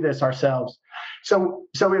to do this ourselves. So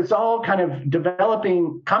it's all kind of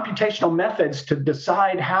developing computational methods to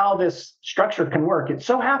decide how this structure can work. It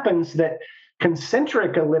so happens that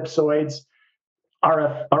concentric ellipsoids are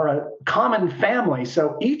a common family.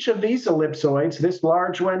 So each of these ellipsoids, this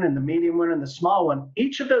large one and the medium one and the small one,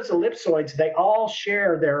 each of those ellipsoids, they all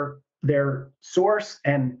share their source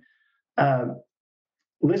and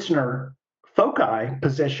listener foci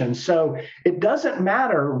position. So it doesn't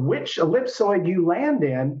matter which ellipsoid you land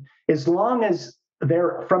in, as long as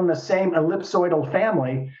they're from the same ellipsoidal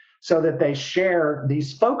family, so that they share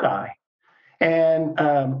these foci. And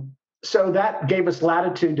so that gave us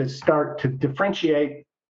latitude to start to differentiate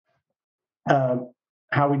how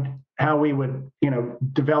we would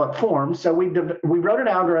develop forms. So we wrote an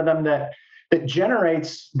algorithm that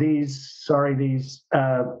generates these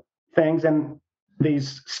things and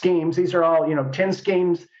these schemes. These are all 10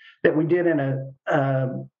 schemes that we did in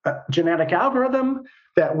a genetic algorithm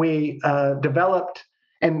that we developed,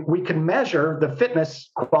 and we can measure the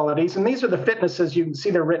fitness qualities. And these are the fitnesses. You can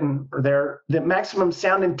see they're written there. The maximum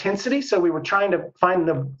sound intensity. So we were trying to find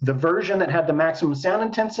the version that had the maximum sound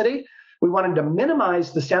intensity. We wanted to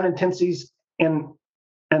minimize the sound intensities in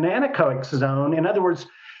an anechoic zone. In other words,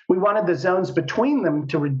 we wanted the zones between them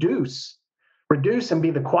to reduce and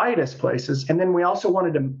be the quietest places. And then we also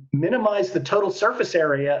wanted to minimize the total surface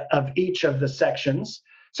area of each of the sections,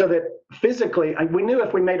 so that physically, we knew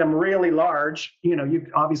if we made them really large, you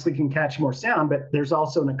obviously can catch more sound, but there's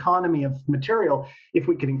also an economy of material. If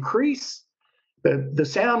we could increase the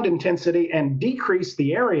sound intensity and decrease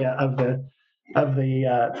the area of the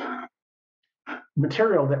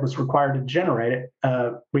material that was required to generate it,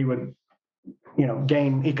 we would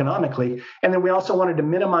gain economically. And then we also wanted to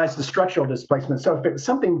minimize the structural displacement. So if it was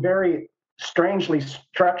something very strangely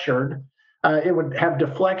structured, it would have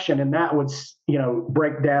deflection, and that would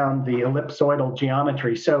break down the ellipsoidal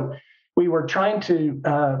geometry. So we were trying to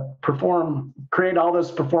create all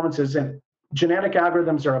those performances. And genetic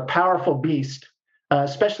algorithms are a powerful beast,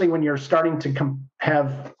 especially when you're starting to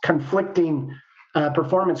have conflicting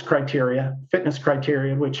performance criteria, fitness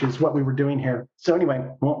criteria, which is what we were doing here. So anyway,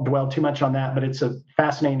 won't dwell too much on that, but it's a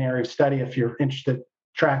fascinating area of study if you're interested.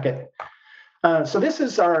 Track it. So this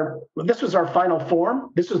was our final form.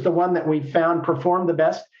 This was the one that we found performed the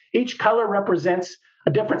best. Each color represents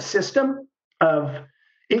a different system of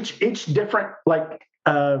each different,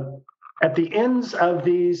 at the ends of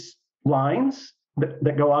these lines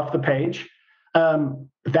that go off the page,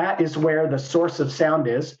 that is where the source of sound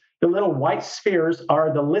is. The little white spheres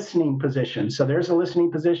are the listening positions. So there's a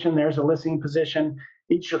listening position, there's a listening position.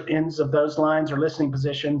 Each ends of those lines are listening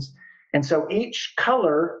positions. And so each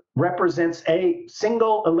color represents a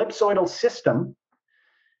single ellipsoidal system.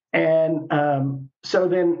 And so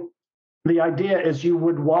then the idea is you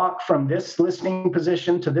would walk from this listening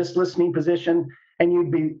position to this listening position, and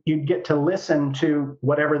you'd get to listen to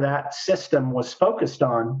whatever that system was focused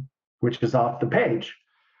on, which is off the page.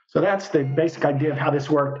 So that's the basic idea of how this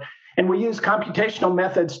worked. And we use computational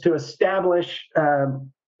methods to establish how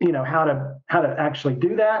to actually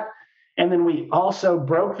do that. And then we also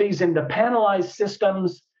broke these into panelized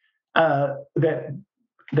systems that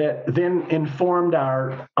then informed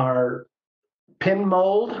our pin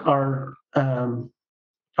mold, our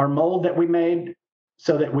mold that we made,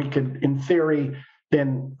 so that we could, in theory,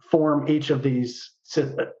 then form each of these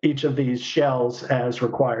shells as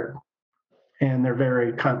required. And they're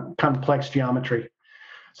very complex geometry.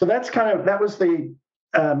 So that was the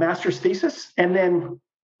master's thesis. And then,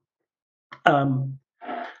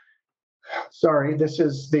 this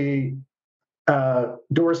is the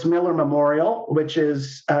Doris Miller Memorial, which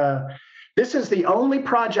is, this is the only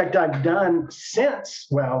project I've done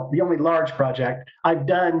the only large project I've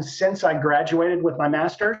done since I graduated with my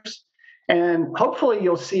master's. And hopefully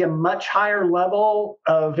you'll see a much higher level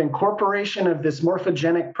of incorporation of this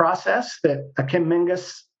morphogenic process that Kim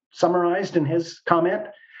Mingus summarized in his comment.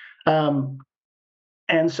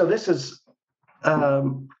 And so this is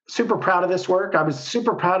super proud of this work. I was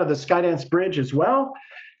super proud of the Skydance Bridge as well,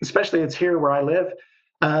 especially it's here where I live.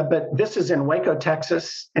 But this is in Waco,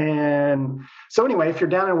 Texas. And so anyway, if you're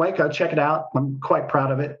down in Waco, check it out. I'm quite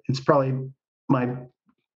proud of it. It's probably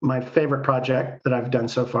my favorite project that I've done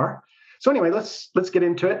so far. So anyway, let's get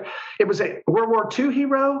into it. It was a World War II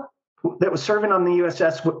hero that was serving on the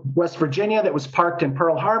USS West Virginia that was parked in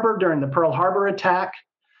Pearl Harbor during the Pearl Harbor attack.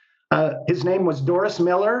 His name was Doris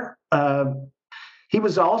Miller. He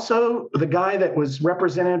was also the guy that was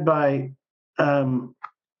represented by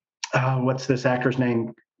what's this actor's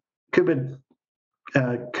name? Kubid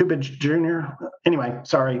Jr. Anyway,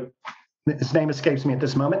 sorry, his name escapes me at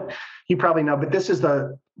this moment. You probably know, but this is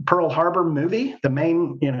the Pearl Harbor movie, the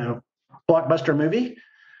main, blockbuster movie.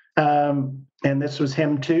 And this was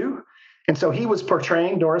him too. And so he was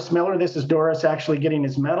portraying Doris Miller. This is Doris actually getting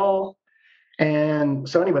his medal. And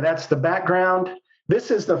so anyway, that's the background.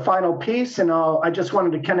 This is the final piece, and I just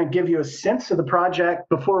wanted to kind of give you a sense of the project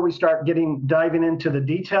before we start diving into the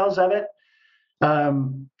details of it.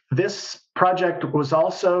 This project was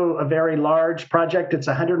also a very large project. It's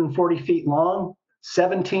 140 feet long,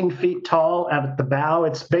 17 feet tall at the bow.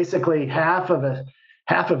 It's basically half of a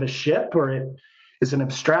ship, or it is an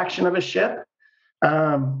abstraction of a ship.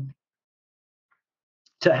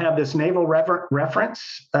 To have this naval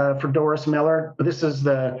reference for Doris Miller. This is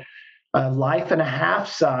the life and a half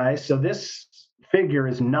size. So this figure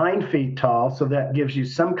is 9 feet tall. So that gives you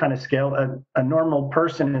some kind of scale. A normal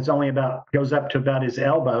person is goes up to about his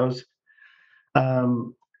elbows.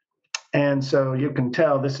 And so you can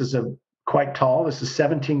tell this is quite tall. This is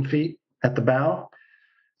 17 feet at the bow.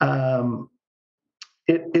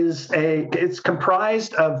 It's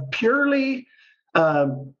comprised of purely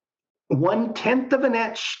 1/10 of an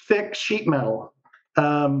inch thick sheet metal.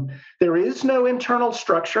 There is no internal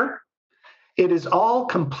structure. It is all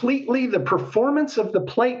completely the performance of the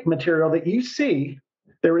plate material that you see.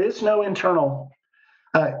 There is no internal.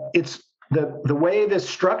 It's the way this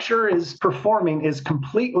structure is performing is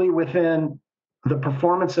completely within the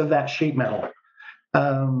performance of that sheet metal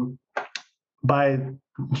by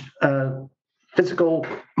physical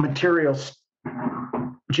materials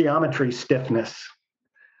geometry stiffness.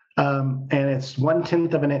 And it's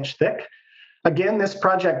 1/10 of an inch thick. Again, this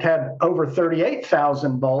project had over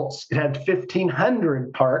 38,000 bolts. It had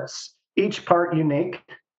 1,500 parts, each part unique.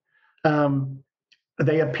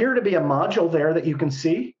 They appear to be a module there that you can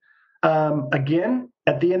see. Again,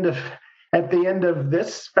 at the end of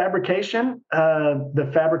this fabrication,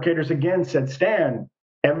 the fabricators again said, Stan,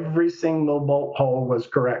 every single bolt hole was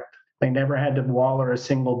correct. They never had to waller a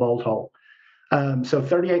single bolt hole. So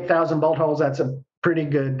 38,000 bolt holes, that's a pretty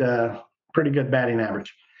good batting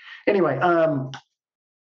average. Anyway,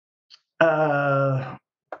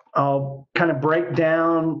 I'll kind of break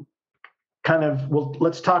down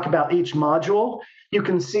let's talk about each module. You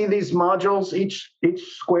can see these modules, each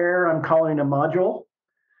square I'm calling a module.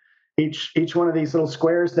 Each one of these little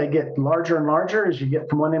squares, they get larger and larger as you get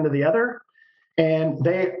from one end to the other. And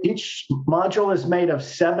each module is made of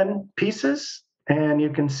 7 pieces, and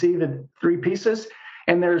you can see the 3 pieces.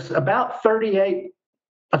 And there's about 41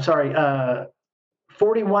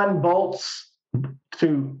 bolts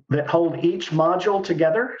that hold each module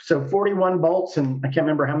together. So 41 bolts, and I can't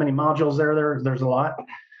remember how many modules there's a lot.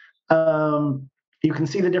 You can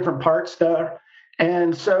see the different parts there.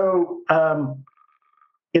 And so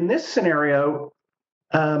in this scenario,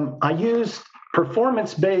 I used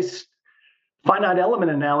performance-based finite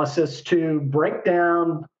element analysis to break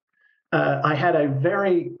down. I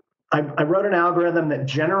wrote an algorithm that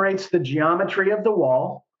generates the geometry of the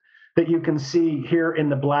wall that you can see here in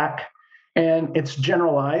the black, and it's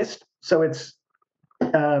generalized. So it's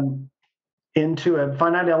into a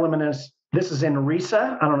finite element. This is in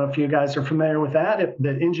RISA. I don't know if you guys are familiar with that.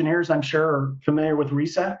 The engineers, I'm sure, are familiar with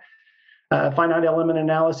RISA, finite element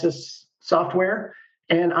analysis software.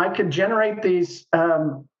 And I could generate these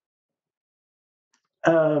and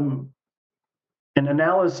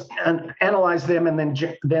analyze them, and then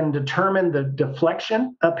determine the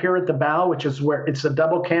deflection up here at the bow, which is where it's a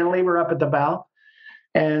double cantilever up at the bow.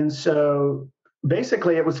 And so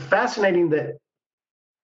basically it was fascinating that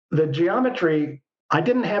the geometry, I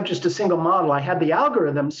didn't have just a single model. I had the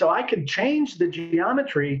algorithm, so I could change the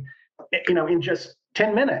geometry, in just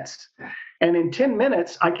 10 minutes. And in 10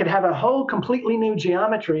 minutes, I could have a whole completely new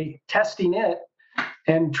geometry, testing it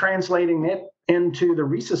and translating it into the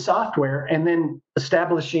RISA software, and then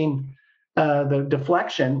establishing the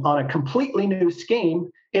deflection on a completely new scheme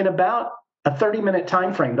in about a 30-minute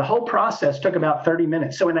time frame. The whole process took about 30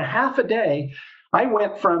 minutes. So in a half a day, I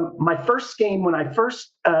went from my first scheme, when I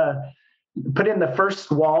first put in the first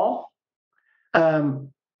wall, the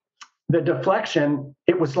deflection,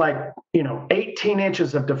 it was like, 18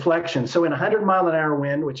 inches of deflection. So in 100-mile-an-hour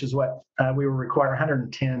wind, which is what we would require,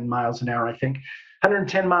 110 miles an hour, I think,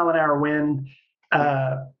 110-mile-an-hour wind,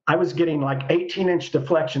 I was getting like 18-inch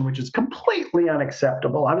deflection, which is completely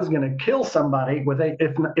unacceptable. I was going to kill somebody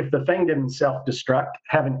if the thing didn't self-destruct,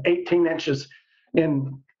 having 18 inches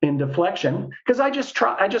in deflection, because I just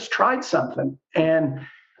tried something. And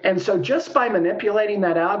And so just by manipulating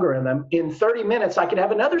that algorithm, in 30 minutes, I could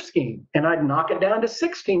have another scheme and I'd knock it down to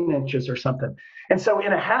 16 inches or something. And so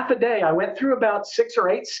in a half a day, I went through about 6 or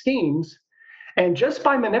 8 schemes. And just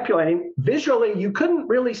by manipulating, visually, you couldn't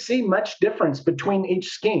really see much difference between each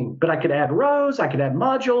scheme. But I could add rows, I could add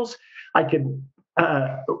modules, I could,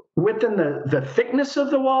 within the thickness of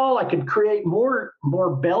the wall, I could create more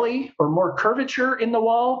belly or more curvature in the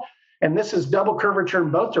wall. And this is double curvature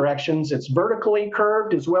in both directions. It's vertically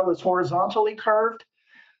curved as well as horizontally curved.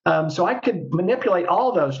 So I could manipulate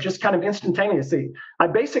all those just kind of instantaneously. I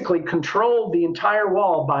basically controlled the entire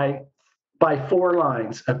wall by 4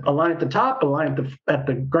 lines, a line at the top, a line at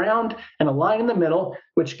the ground, and a line in the middle,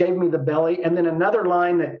 which gave me the belly, and then another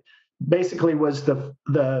line that basically was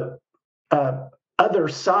the other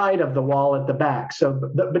side of the wall at the back.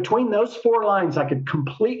 So between those 4 lines, I could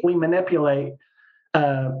completely manipulate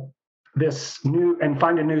this new and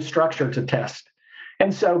find a new structure to test.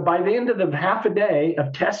 And so by the end of the half a day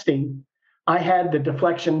of testing, I had the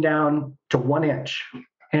deflection down to 1 inch.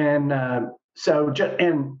 And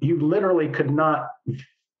and you literally could not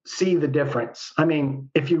see the difference. I mean,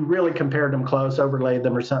 if you really compared them close, overlaid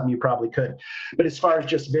them or something, you probably could. But as far as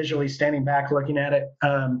just visually standing back looking at it,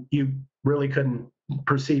 you really couldn't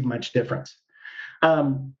perceive much difference.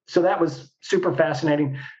 So that was super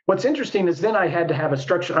fascinating. What's interesting is then I had to have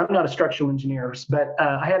I'm not a structural engineer, but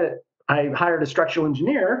I hired a structural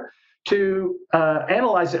engineer to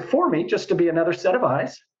analyze it for me, just to be another set of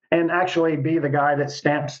eyes and actually be the guy that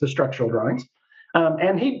stamps the structural drawings.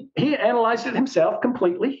 And he analyzed it himself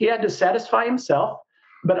completely. He had to satisfy himself,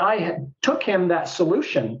 but I took him that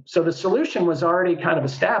solution. So the solution was already kind of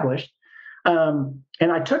established.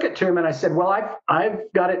 And I took it to him and I said, well, I've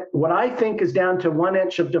got it. What I think is down to 1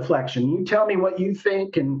 inch of deflection. You tell me what you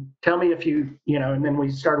think and tell me if and then we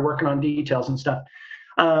started working on details and stuff.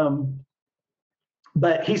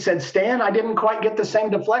 But he said, Stan, I didn't quite get the same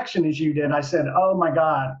deflection as you did. I said, oh my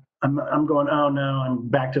God, I'm going, oh no, I'm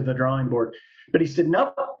back to the drawing board. But he said,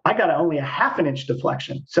 nope, I got only a 1/2 inch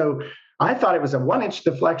deflection. So I thought it was a 1 inch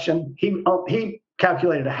deflection. He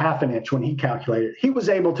calculated a 1/2 inch when he calculated. He was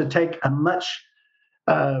able to take a much,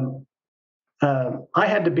 I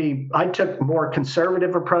took a more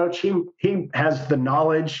conservative approach. He has the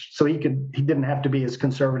knowledge, so he didn't have to be as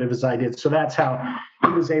conservative as I did. So that's how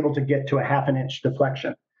he was able to get to a 1/2 inch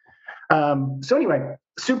deflection. So anyway,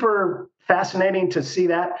 super fascinating to see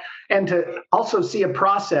that, and to also see a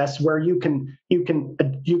process where you can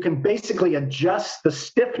basically adjust the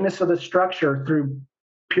stiffness of the structure through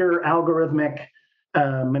pure algorithmic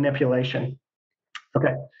manipulation.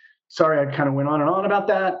 Okay, sorry, I kind of went on and on about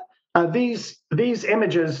that. These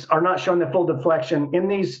images are not showing the full deflection. In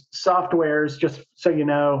these softwares, just so you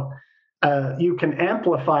know, you can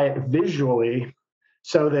amplify it visually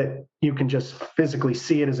so that you can just physically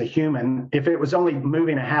see it as a human. If it was only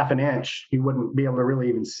moving a 1/2 inch, you wouldn't be able to really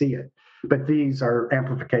even see it. But these are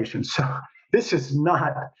amplifications. So this is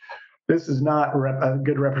not a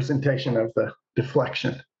good representation of the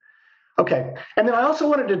deflection. Okay, and then I also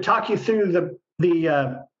wanted to talk you through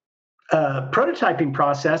the prototyping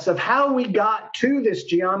process of how we got to this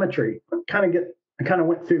geometry. I kind of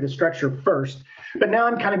went through the structure first, but now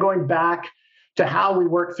I'm kind of going back to how we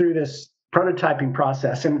work through this prototyping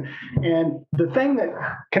process. And the thing that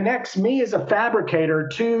connects me as a fabricator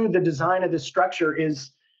to the design of this structure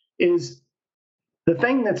is the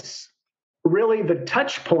thing that's really the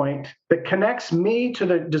touch point that connects me to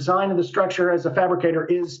the design of the structure as a fabricator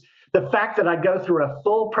is the fact that I go through a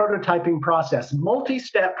full prototyping process,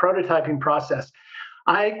 multi-step prototyping process.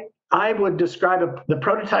 I would describe the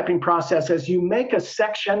prototyping process as you make a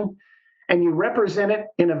section and you represent it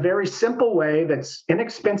in a very simple way that's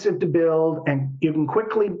inexpensive to build and you can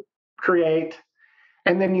quickly create.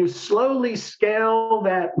 And then you slowly scale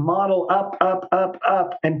that model up,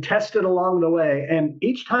 and test it along the way. And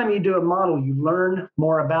each time you do a model, you learn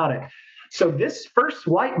more about it. So this first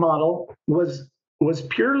white model was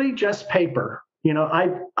purely just paper.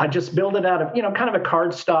 I just built it out of, kind of a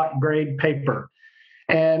cardstock grade paper.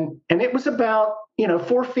 And it was about,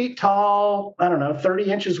 4 feet tall,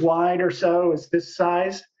 30 inches wide or so is this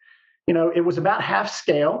size. It was about half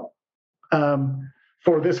scale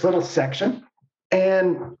for this little section.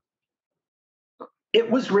 And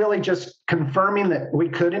it was really just confirming that we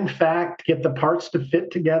could, in fact, get the parts to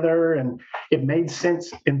fit together and it made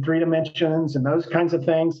sense in 3 dimensions and those kinds of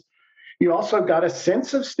things. You also got a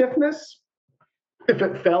sense of stiffness, if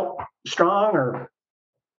it felt strong or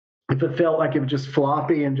if it felt like it was just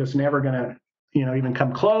floppy and just never going to, even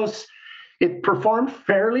come close. It performed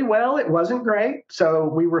fairly well. It wasn't great. So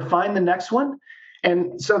we refined the next one.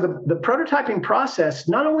 And so the prototyping process,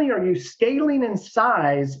 not only are you scaling in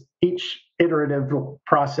size each iterative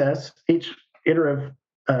process, each iterative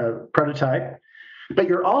prototype, but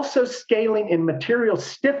you're also scaling in material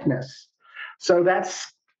stiffness. So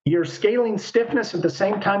you're scaling stiffness at the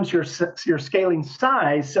same time you're scaling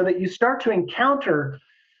size, so that you start to encounter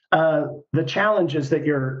the challenges that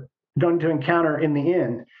you're going to encounter in the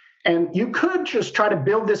end. And you could just try to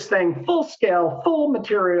build this thing full scale, full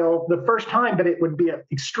material the first time, but it would be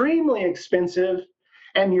extremely expensive,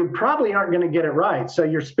 and you probably aren't going to get it right. So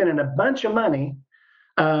you're spending a bunch of money,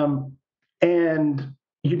 and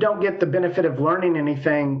you don't get the benefit of learning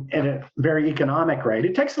anything at a very economic rate.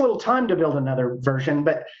 It takes a little time to build another version,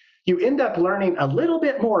 but you end up learning a little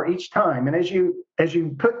bit more each time. And as you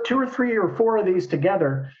put 2 or 3 or 4 of these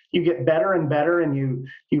together, you get better and better, and you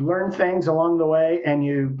learn things along the way, and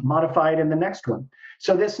you modify it in the next one.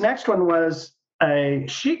 So this next one was a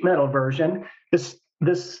sheet metal version. This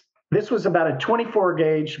was about a 24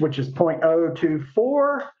 gauge, which is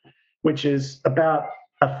 0.024, which is about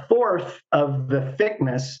a fourth of the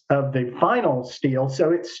thickness of the final steel.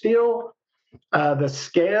 So it's still the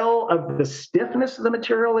scale of the stiffness of the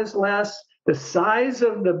material is less. The size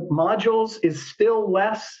of the modules is still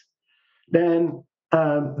less than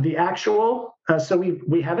the actual. So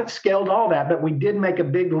we haven't scaled all that, but we did make a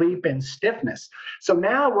big leap in stiffness. So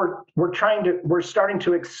now we're starting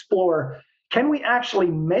to explore, can we actually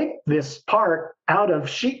make this part out of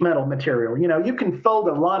sheet metal material? You know, you can fold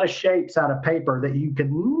a lot of shapes out of paper that you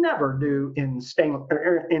could never do in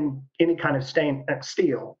in any kind of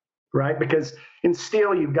steel, right? Because in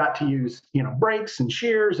steel, you've got to use, brakes and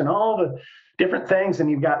shears and all the different things,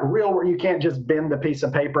 and you've got you can't just bend a piece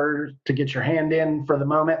of paper to get your hand in for the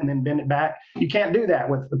moment and then bend it back. You can't do that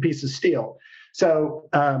with a piece of steel. So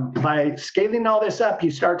by scaling all this up,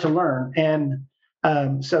 you start to learn. And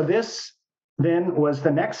so this then was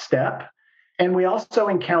the next step. And we also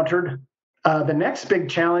encountered the next big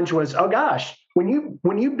challenge was, oh gosh, when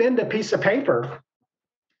you bend a piece of paper,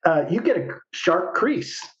 you get a sharp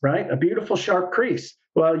crease, right? A beautiful sharp crease.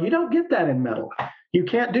 Well, you don't get that in metal. You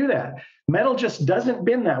can't do that. Metal just doesn't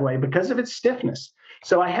bend that way because of its stiffness.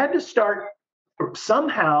 So I had to start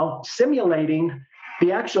somehow simulating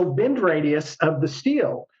the actual bend radius of the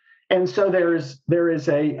steel. And so there is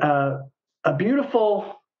a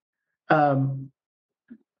beautiful,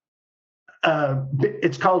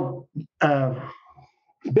 it's called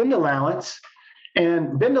bend allowance.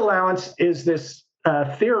 And bend allowance is this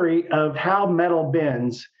theory of how metal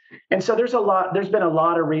bends. And so there's been a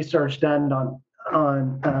lot of research done on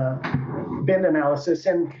bend analysis.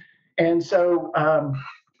 And so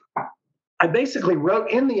I basically wrote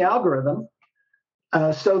in the algorithm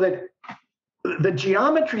so that the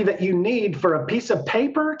geometry that you need for a piece of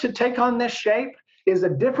paper to take on this shape is a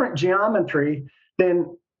different geometry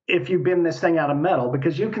than if you bend this thing out of metal,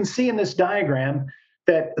 because you can see in this diagram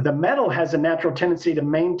that the metal has a natural tendency to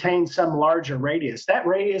maintain some larger radius. That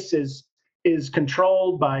radius is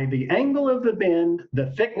controlled by the angle of the bend, the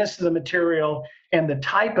thickness of the material, and the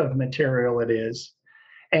type of material it is,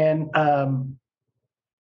 and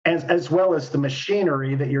as well as the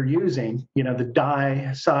machinery that you're using, the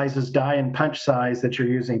die sizes, die and punch size that you're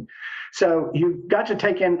using. So you've got to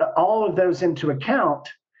take in all of those into account.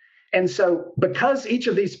 And so because each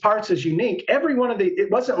of these parts is unique, every one of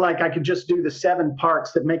it wasn't like I could just do the 7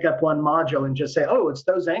 parts that make up one module and just say, oh, it's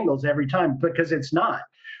those angles every time, because it's not.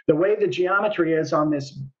 The way the geometry is on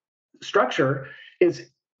this structure is,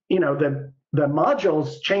 the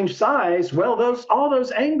modules change size. Well, all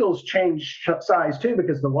those angles change size too,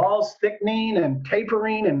 because the wall's thickening and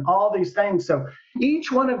tapering and all these things. So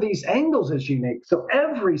each one of these angles is unique. So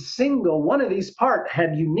every single one of these parts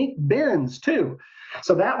had unique bends too.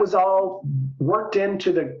 So that was all worked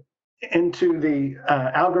into the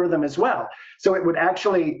algorithm as well. So it would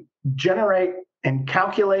actually generate and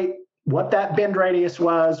calculate what that bend radius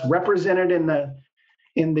was, represented in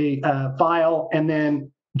the file, and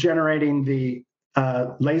then generating the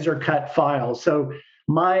laser cut file. So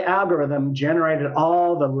my algorithm generated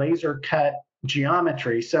all the laser cut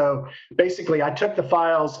geometry. So basically, I took the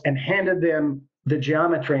files and handed them the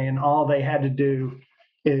geometry, and all they had to do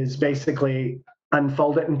is basically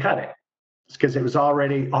unfold it and cut it, because it was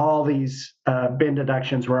already, all these bend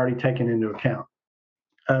deductions were already taken into account.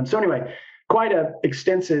 So anyway, quite an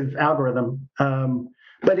extensive algorithm.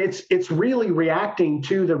 But it's really reacting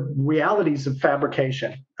to the realities of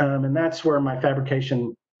fabrication. And that's where my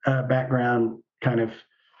fabrication background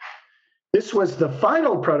this was the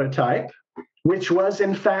final prototype, which was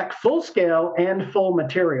in fact full scale and full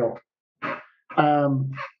material,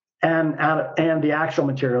 and the actual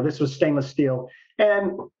material. This was stainless steel.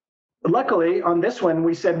 And luckily on this one,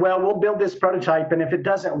 we said, well, we'll build this prototype, and if it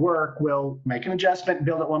doesn't work, we'll make an adjustment and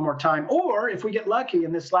build it one more time. Or if we get lucky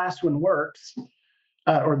and this last one works,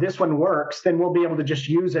 or this one works, then we'll be able to just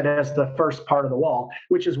use it as the first part of the wall,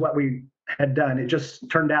 which is what we had done. It just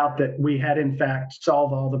turned out that we had, in fact,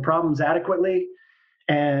 solved all the problems adequately,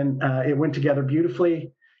 and it went together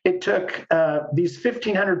beautifully. It took these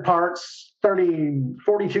 1,500 parts,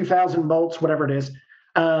 42,000 bolts, whatever it is,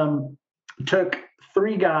 took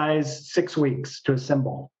 3 guys 6 weeks to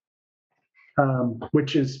assemble,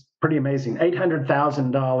 which is pretty amazing.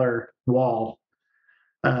 $800,000 wall,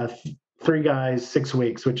 3 guys 6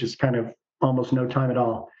 weeks, which is kind of almost no time at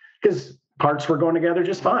all, because parts were going together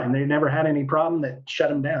just fine. They never had any problem that shut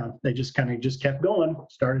them down. They just kind of just kept going.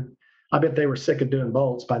 I bet they were sick of doing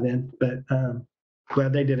bolts by then, but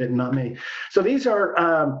glad they did it and not me. So these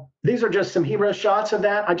are just some hero shots of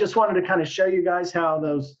that. I just wanted to kind of show you guys how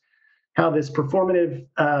this performative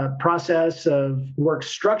process works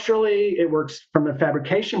structurally. It works from a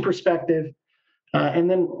fabrication perspective, and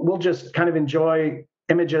then we'll just kind of enjoy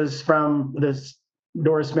images from this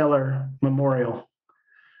Doris Miller Memorial.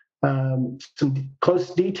 Some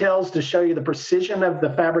close details to show you the precision of the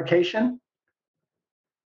fabrication,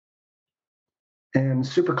 and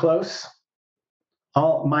super close.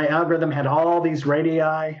 My algorithm had all these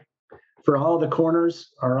radii for all the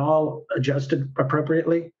corners are all adjusted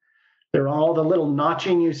appropriately. They're all the little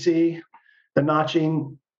notching you see, the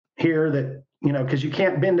notching here that, because you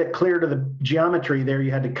can't bend it clear to the geometry there.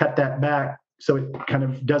 You had to cut that back so it kind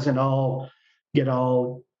of doesn't get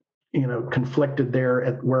all conflicted there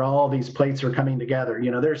at where all these plates are coming together.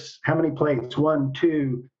 There's how many plates? 1,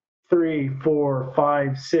 2, 3, 4,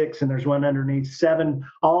 5, 6, and there's one underneath. 7.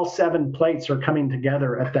 All 7 plates are coming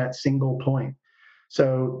together at that single point.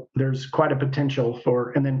 So there's quite a potential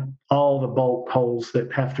and then all the bolt holes that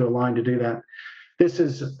have to align to do that. This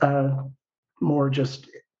is more just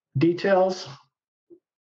details.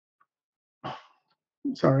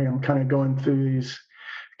 Sorry, I'm kind of going through these.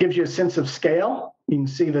 Gives you a sense of scale. You can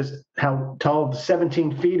see how tall the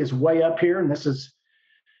 17 feet is way up here, and this is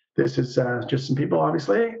just some people,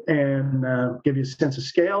 obviously, and give you a sense of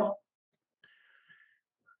scale.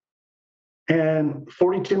 And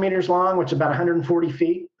 42 meters long, which is about 140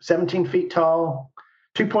 feet, 17 feet tall,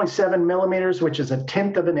 2.7 millimeters, which is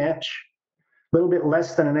 1/10 of an inch, a little bit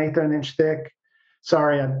less than 1/8 of an inch thick.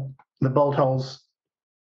 Sorry, the bolt holes.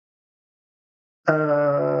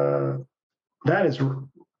 That is,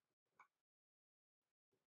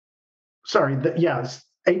 sorry, it's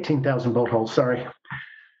 18,000 bolt holes. Sorry,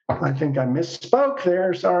 I think I misspoke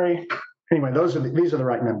there. Sorry. Anyway, these are the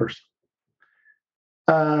right numbers.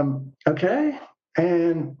 Okay,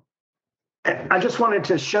 and I just wanted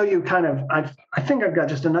to show you kind of, I think I've got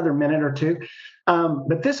just another minute or two,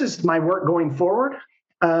 but this is my work going forward.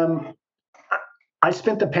 I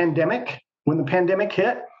spent the pandemic, when the pandemic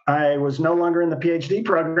hit, I was no longer in the PhD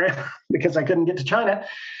program because I couldn't get to China.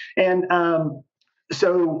 And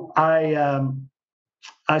so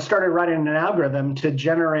I started writing an algorithm to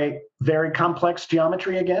generate very complex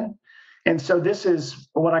geometry again. And so this is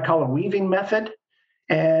what I call a weaving method.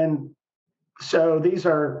 And so these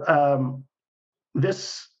are,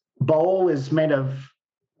 this bowl is made of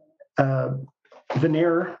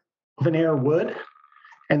veneer wood.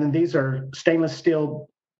 And then these are stainless steel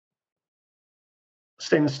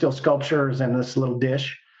sculptures in this little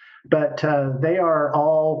dish. But they are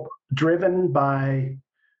all driven by,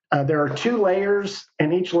 there are 2 layers,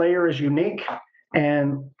 and each layer is unique.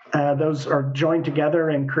 And those are joined together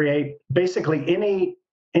and create basically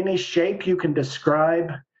any shape you can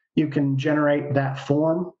describe, you can generate that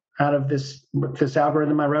form out of this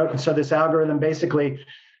algorithm I wrote. And so this algorithm basically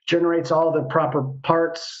generates all the proper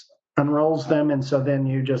parts, unrolls them, and so then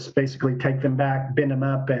you just basically take them back, bend them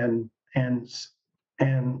up, and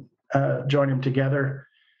join them together.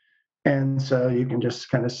 And so you can just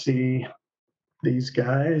kind of see these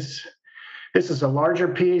guys. This is a larger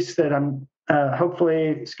piece that I'm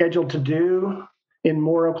hopefully scheduled to do in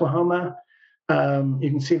Moore, Oklahoma. You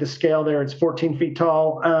can see the scale there. It's 14 feet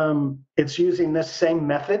tall. It's using this same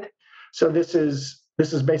method. So this is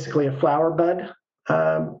basically a flower bud,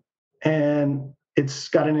 and it's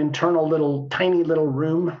got an internal tiny little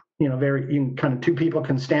room. You can 2 people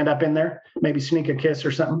can stand up in there, maybe sneak a kiss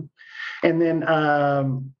or something, and then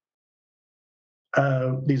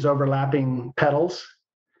these overlapping petals,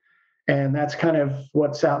 and that's kind of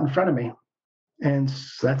what's out in front of me, and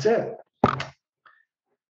that's it.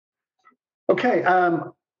 Okay,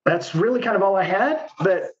 that's really kind of all I had,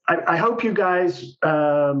 but I hope you guys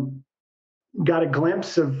got a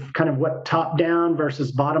glimpse of kind of what top down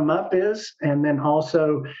versus bottom up is, and then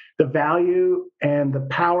also the value and the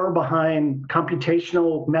power behind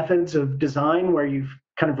computational methods of design where you've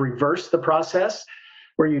kind of reversed the process,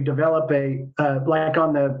 where you develop like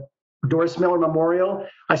on the Doris Miller Memorial,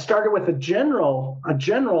 I started with a general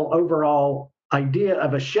overall idea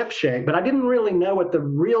of a ship shape, but I didn't really know what the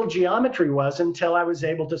real geometry was until I was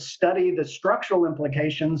able to study the structural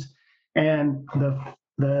implications and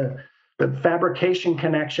the fabrication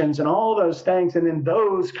connections and all those things, and then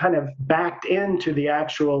those kind of backed into the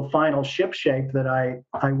actual final ship shape that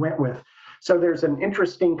I went with. So there's an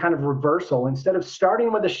interesting kind of reversal. Instead of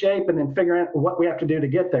starting with a shape and then figuring out what we have to do to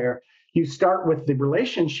get there, you start with the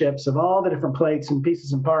relationships of all the different plates and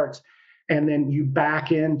pieces and parts, and then you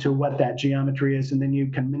back into what that geometry is, and then you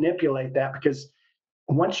can manipulate that, because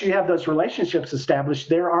once you have those relationships established,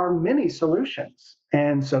 there are many solutions.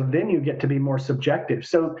 And so then you get to be more subjective.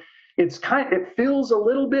 So it feels a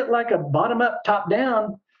little bit like a bottom up, top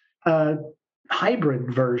down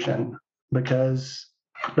hybrid version, because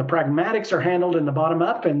the pragmatics are handled in the bottom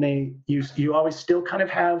up, and you always still kind of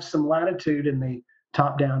have some latitude in the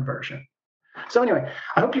top down version. So anyway,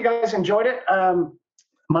 I hope you guys enjoyed it.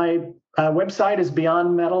 My website is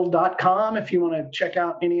beyondmetal.com if you want to check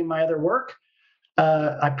out any of my other work.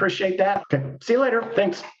 I appreciate that. Okay, see you later.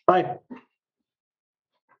 Thanks. Bye.